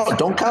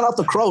 Don't count out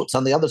the Croats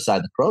on the other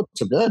side. The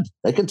Croats are good.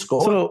 They can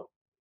score. So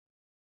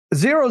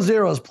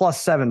 0-0 is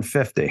plus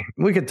 750.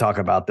 We could talk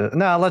about this.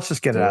 No, let's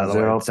just get it out of the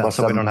way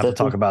so we don't have to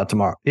talk about it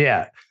tomorrow.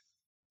 Yeah.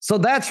 So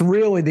that's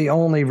really the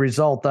only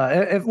result.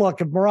 If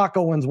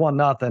Morocco wins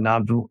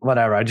 1-0,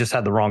 whatever. I just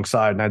had the wrong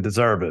side and I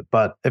deserve it.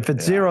 But if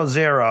it's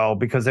 0-0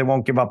 because they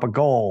won't give up a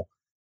goal,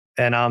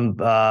 and I'm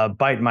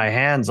biting my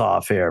hands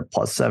off here,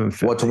 plus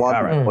 750. What's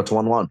 1-1? What's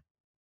 1-1?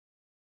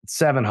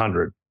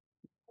 700.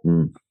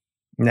 Nah,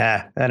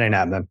 that ain't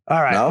happening.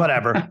 All right,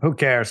 whatever. Who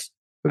cares?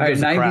 All right,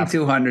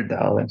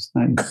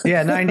 $9,200.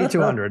 Yeah,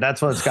 9,200.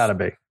 That's what it's got to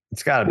be.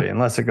 It's got to be,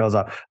 unless it goes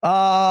up.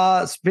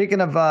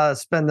 Speaking of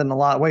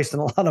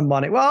wasting a lot of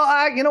money.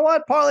 Well, you know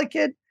what, Parlay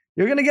Kid?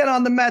 You're going to get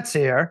on the Mets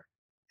here.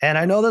 And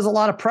I know there's a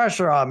lot of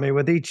pressure on me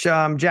with each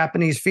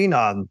Japanese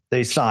phenom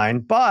they sign,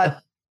 but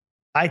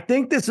I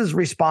think this is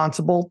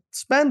responsible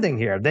spending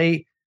here.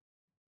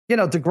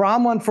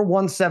 DeGrom won for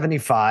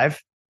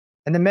 175,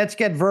 and the Mets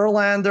get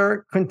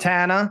Verlander,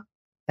 Quintana,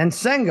 and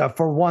Senga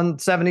for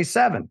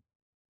 177.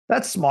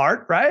 That's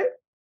smart, right?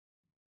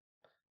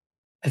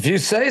 If you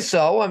say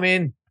so. I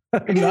mean,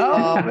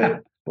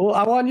 no. Well,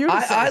 I want you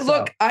to say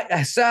so.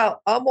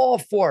 Sal, I'm all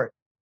for it.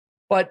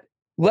 But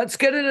let's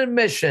get an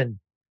admission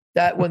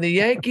that when the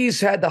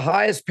Yankees had the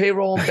highest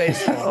payroll in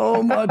baseball,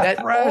 all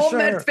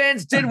Met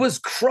fans did was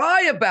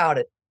cry about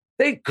it.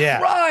 They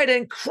cried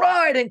and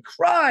cried and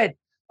cried.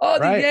 Oh,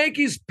 the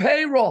Yankees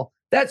payroll.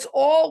 That's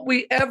all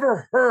we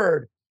ever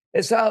heard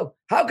is how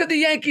could the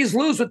Yankees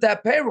lose with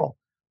that payroll?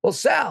 Well,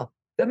 Sal,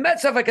 the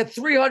Mets have like a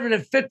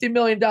 $350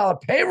 million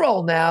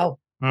payroll now.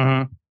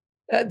 Mm-hmm.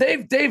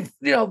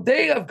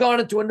 They have gone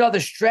into another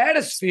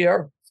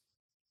stratosphere.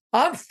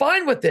 I'm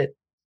fine with it.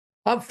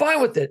 I'm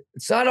fine with it.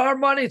 It's not our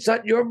money. It's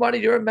not your money.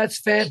 You're a Mets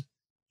fan.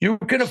 You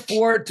can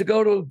afford to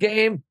go to a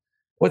game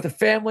with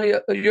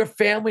your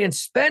family, and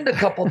spend a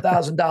couple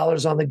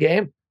 $1,000s on the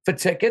game for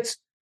tickets.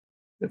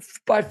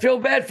 I feel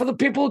bad for the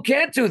people who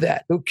can't do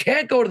that, who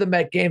can't go to the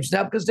Met games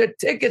now because their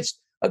tickets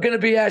are going to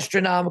be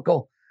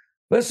astronomical.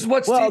 This is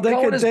what Steve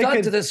Cohen has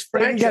done to this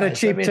franchise. They can get a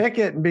cheap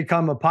ticket and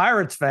become a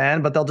Pirates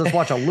fan, but they'll just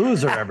watch a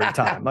loser every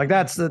time. Like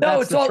that's the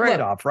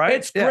trade-off, right?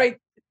 It's great.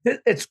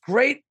 It's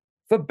great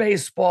for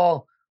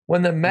baseball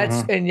when the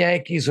Mets and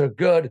Yankees are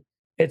good.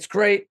 It's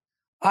great.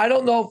 I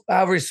don't know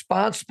how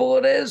responsible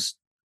it is.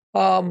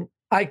 I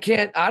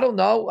don't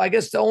know. I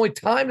guess the only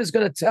time is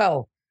going to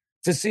tell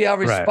to see how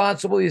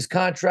responsible these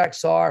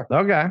contracts are.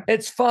 Okay.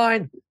 It's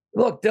fine.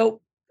 Look,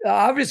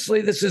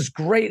 obviously this is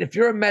great. If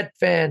you're a Met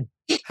fan,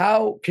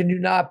 how can you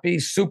not be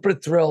super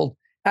thrilled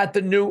at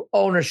the new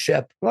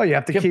ownership? Well, you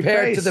have to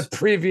compared to the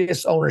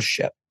previous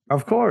ownership.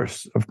 Of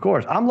course.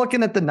 I'm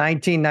looking at the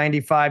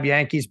 1995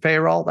 Yankees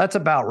payroll. That's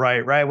about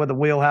right? With the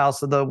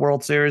wheelhouse of the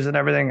World Series and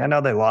everything. I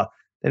know they lost.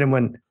 They didn't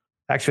win.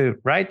 Actually,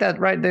 right?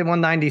 They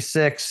won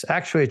 96.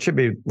 Actually, it should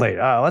be late.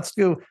 Let's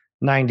do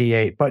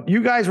 98. But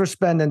you guys were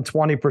spending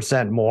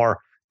 20% more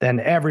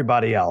than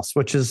everybody else,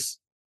 which is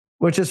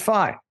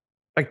fine.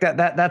 Like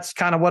that's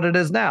kind of what it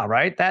is now,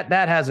 right? That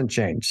hasn't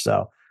changed.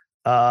 So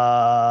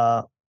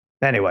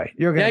anyway,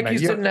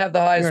 Yankees didn't have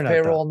the highest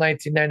payroll in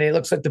 1998. It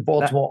looks like the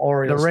Baltimore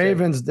Orioles. The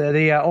Ravens did.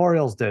 The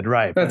Orioles did,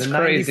 right? That's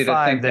crazy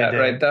to think that,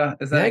 right? Though,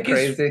 isn't that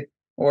crazy?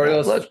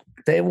 Orioles. Look,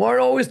 they weren't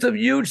always the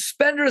huge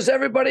spenders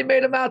everybody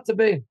made them out to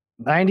be.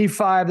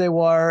 95 they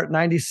were,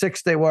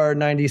 96 they were,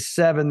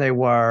 97 they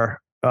were,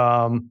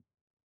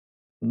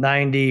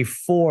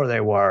 94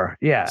 they were.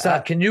 Yeah.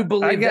 So can you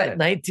believe that?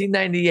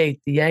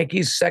 1998, the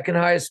Yankees' second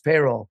highest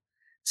payroll,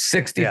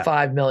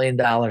 $65 million.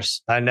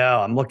 I know.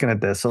 I'm looking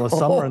at this. So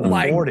some are in the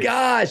 40s. Oh my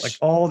gosh. Like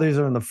all these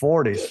are in the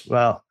 40s.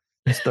 Well,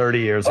 it's 30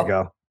 years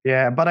ago.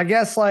 Yeah. But I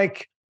guess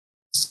like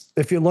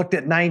if you looked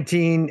at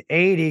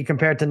 1980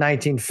 compared to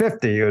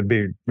 1950, it would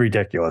be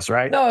ridiculous,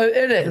 right? No,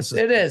 it is.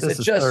 This is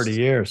just 30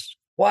 years.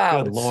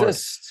 Wow. Good Lord.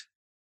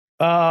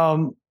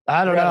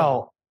 I don't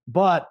know.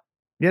 But,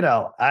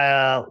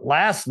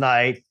 last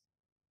night,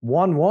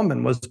 one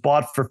woman was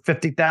bought for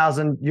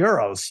 50,000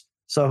 euros.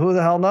 So who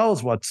the hell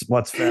knows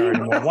what's fair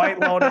anymore? White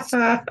Lotus,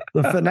 the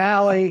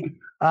finale.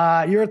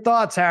 Your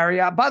thoughts,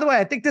 Harry? By the way,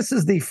 I think this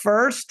is the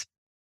first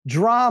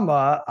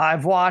drama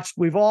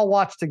we've all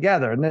watched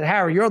together. And then,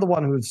 Harry, you're the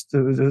one who's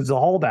a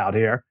holdout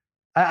here.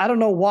 I don't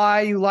know why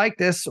you like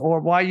this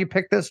or why you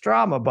picked this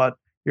drama, but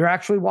you're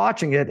actually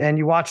watching it, and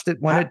you watched it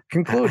when it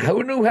concluded.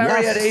 Who knew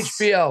Harry had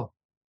HBO?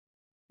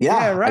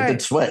 Yeah, right. I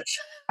did switch.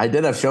 I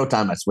did have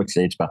Showtime. I switched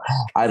to HBO.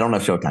 I don't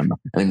have Showtime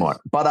anymore.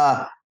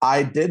 But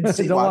I did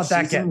watch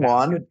season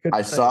one.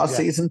 I saw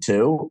season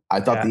two.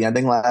 I thought the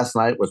ending last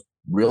night was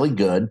really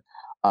good.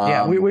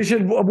 We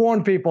should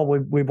warn people.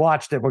 We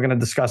watched it. We're going to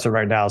discuss it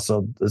right now.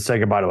 So say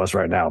goodbye to us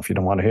right now if you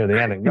don't want to hear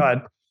the ending. Go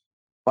ahead.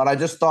 But I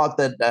just thought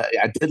that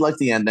I did like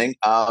the ending.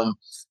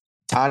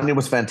 Tanya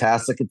was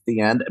fantastic at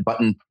the end, but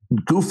in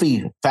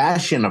goofy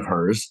fashion of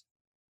hers,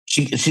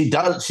 she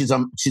does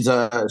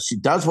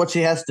what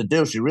she has to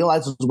do. She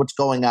realizes what's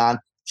going on.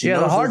 She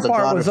knows the hard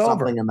part was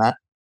over. In that.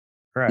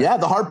 Right. Yeah,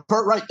 the hard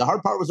part, right? The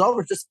hard part was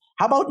over. Just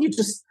how about you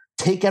just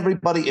take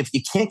everybody? If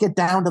you can't get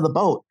down to the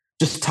boat,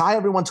 just tie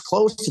everyone's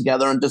clothes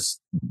together and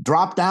just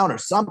drop down or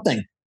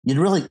something.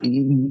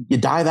 You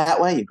die that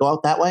way. You go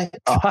out that way.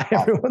 Tie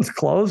everyone's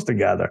clothes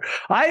together.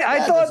 I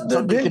thought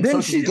so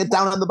she get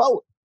down on the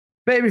boat.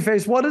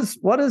 Babyface, what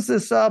is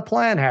this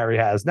plan Harry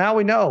has? Now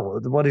we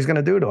know what he's going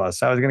to do to us.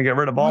 How he's going to get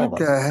rid of all of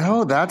us. What the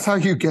hell? That's how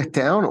you get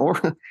down? Or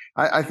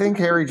I think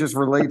Harry just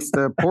relates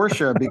to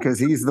Portia because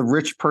he's the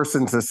rich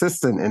person's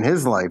assistant in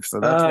his life. So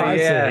that's why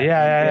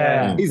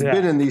yeah. He's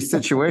been in these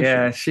situations.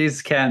 Yeah,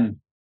 she's Ken.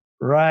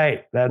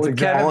 Right. That's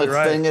exactly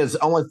right.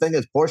 Only thing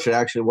is Portia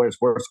actually wears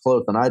worse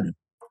clothes than I do.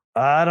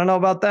 I don't know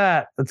about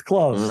that. It's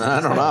close. I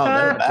don't know.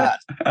 They're bad.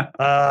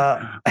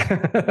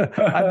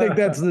 I think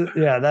that's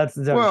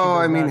the well,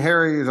 I mean,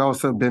 Harry has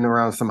also been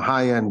around some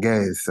high-end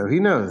gays, so he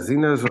knows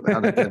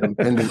how to get them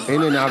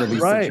in and out of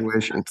these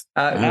situations.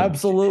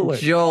 Absolutely.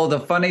 Joel,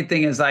 the funny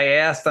thing is I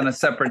asked on a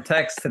separate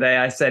text today,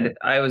 I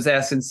was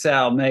asking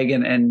Sal,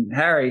 Megan, and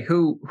Harry,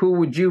 who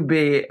would you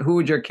be? Who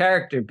would your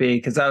character be?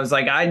 Because I was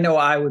like, I know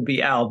I would be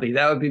Albie.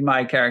 That would be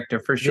my character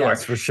for sure.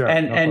 Yes, for sure.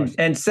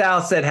 And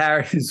Sal said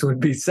Harry's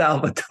would be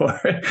Salvatore.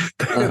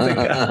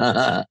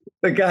 the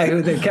guy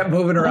who they kept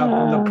moving around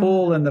from the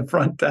pool and the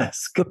front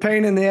desk. The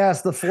pain in the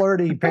ass, the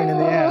flirty pain in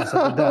the ass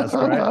at the desk,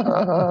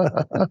 right?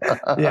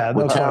 Yeah,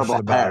 no question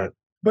about it.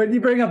 But you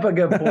bring up a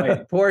good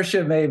point.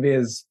 Portia's maybe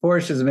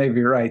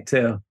right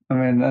too. I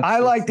mean, I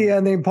like the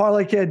ending.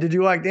 Parlay Kid, did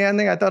you like the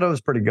ending? I thought it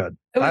was pretty good.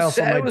 I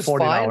also made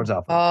 $40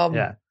 off.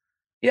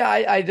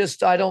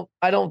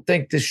 I don't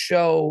think the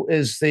show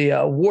is the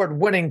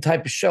award-winning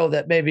type of show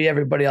that maybe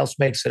everybody else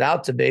makes it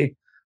out to be.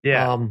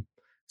 Yeah.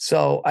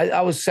 So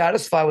I was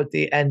satisfied with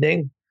the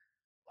ending.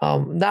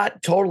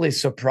 Not totally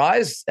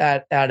surprised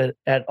at it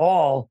at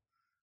all.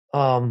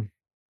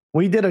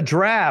 we did a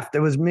draft. It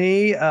was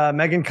me,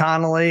 Megan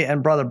Connolly,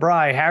 and brother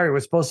Bry. Harry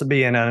was supposed to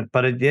be in it,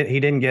 but he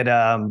didn't get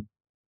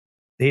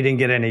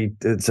any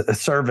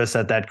service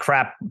at that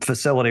crap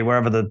facility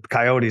wherever the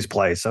Coyotes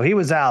play. So he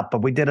was out,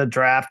 but we did a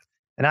draft,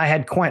 and I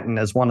had Quentin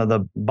as one of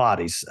the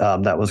bodies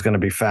that was going to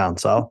be found.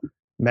 So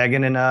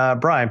Megan and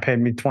Brian paid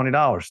me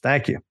 $20.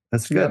 Thank you.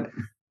 That's good.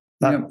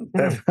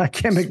 Yep. I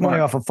can't make money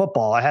off of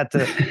football. I had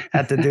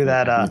to do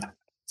that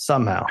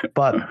somehow.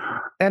 But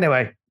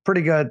anyway,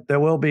 pretty good. There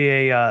will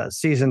be a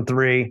season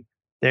 3.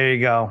 There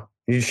you go.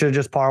 You should have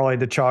just parlayed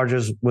the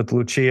Chargers with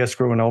Lucia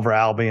screwing over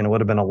Albie, and it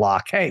would have been a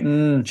lock. Hey,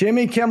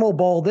 Jimmy Kimmel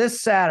Bowl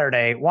this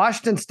Saturday,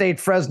 Washington State,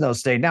 Fresno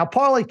State. Now,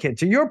 Parlay Kid,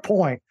 to your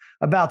point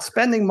about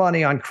spending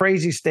money on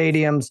crazy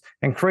stadiums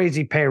and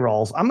crazy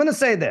payrolls, I'm going to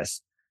say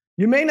this.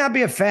 You may not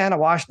be a fan of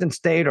Washington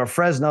State or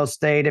Fresno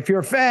State. If you're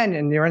a fan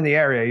and you're in the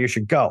area, you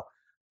should go.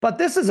 But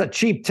this is a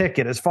cheap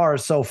ticket as far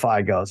as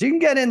SoFi goes. You can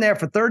get in there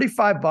for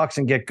 $35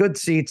 and get good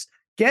seats.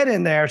 Get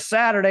in there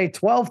Saturday,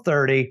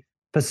 12:30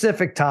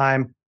 Pacific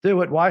time.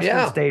 Do it.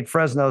 Washington State,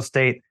 Fresno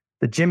State,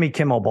 the Jimmy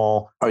Kimmel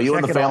Bowl. Are you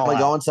and the family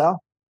going,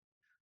 Sal?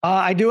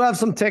 I do have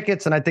some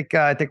tickets, and I think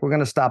we're going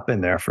to stop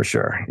in there for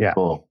sure. Yeah,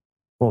 cool.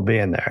 We'll be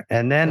in there,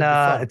 and then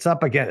it's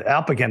up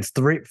against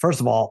 3. First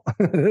of all,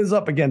 it is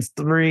up against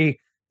 3.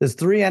 There's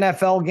 3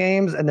 NFL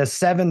games, and there's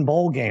 7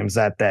 bowl games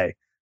that day.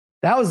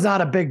 That was not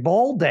a big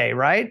bowl day,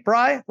 right,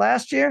 Bri?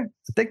 Last year,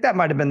 I think that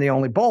might have been the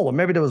only bowl, or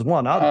maybe there was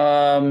one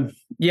other.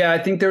 Yeah, I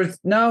think there was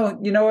no.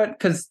 You know what?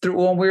 Because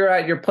when we were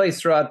at your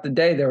place throughout the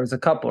day, there was a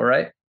couple,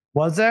 right?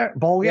 Was there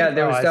bowl game? Yeah,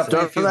 there was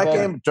definitely during that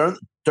game.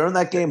 During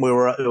that game,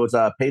 it was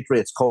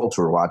Patriots Colts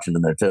we were watching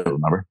in there too.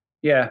 Remember?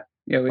 Yeah.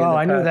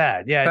 I knew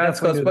that. Yeah,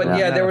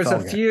 there was a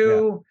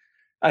few.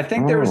 Yeah. I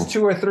think there was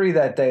 2 or 3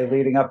 that day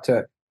leading up to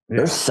it.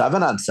 There's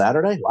 7 on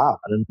Saturday. Wow,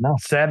 I didn't know.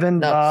 7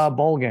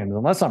 bowl games,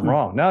 unless I'm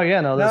wrong. There's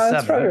 7.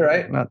 That's probably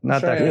right. Not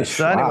that good.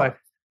 So anyway,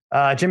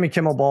 Jimmy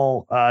Kimmel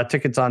Bowl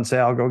tickets on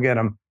sale. Go get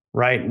them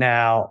right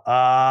now.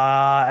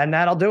 And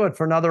that'll do it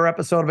for another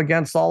episode of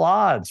Against All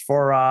Odds.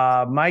 For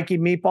Mikey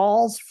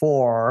Meatballs,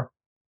 for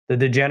the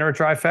Degenerate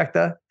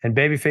Trifecta, and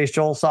Babyface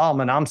Joel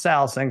Solomon, I'm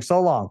Sal saying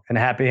so long and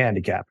happy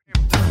handicap.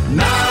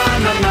 Na na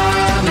na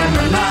na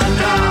na na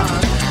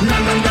na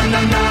na na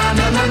na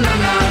na na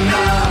na na.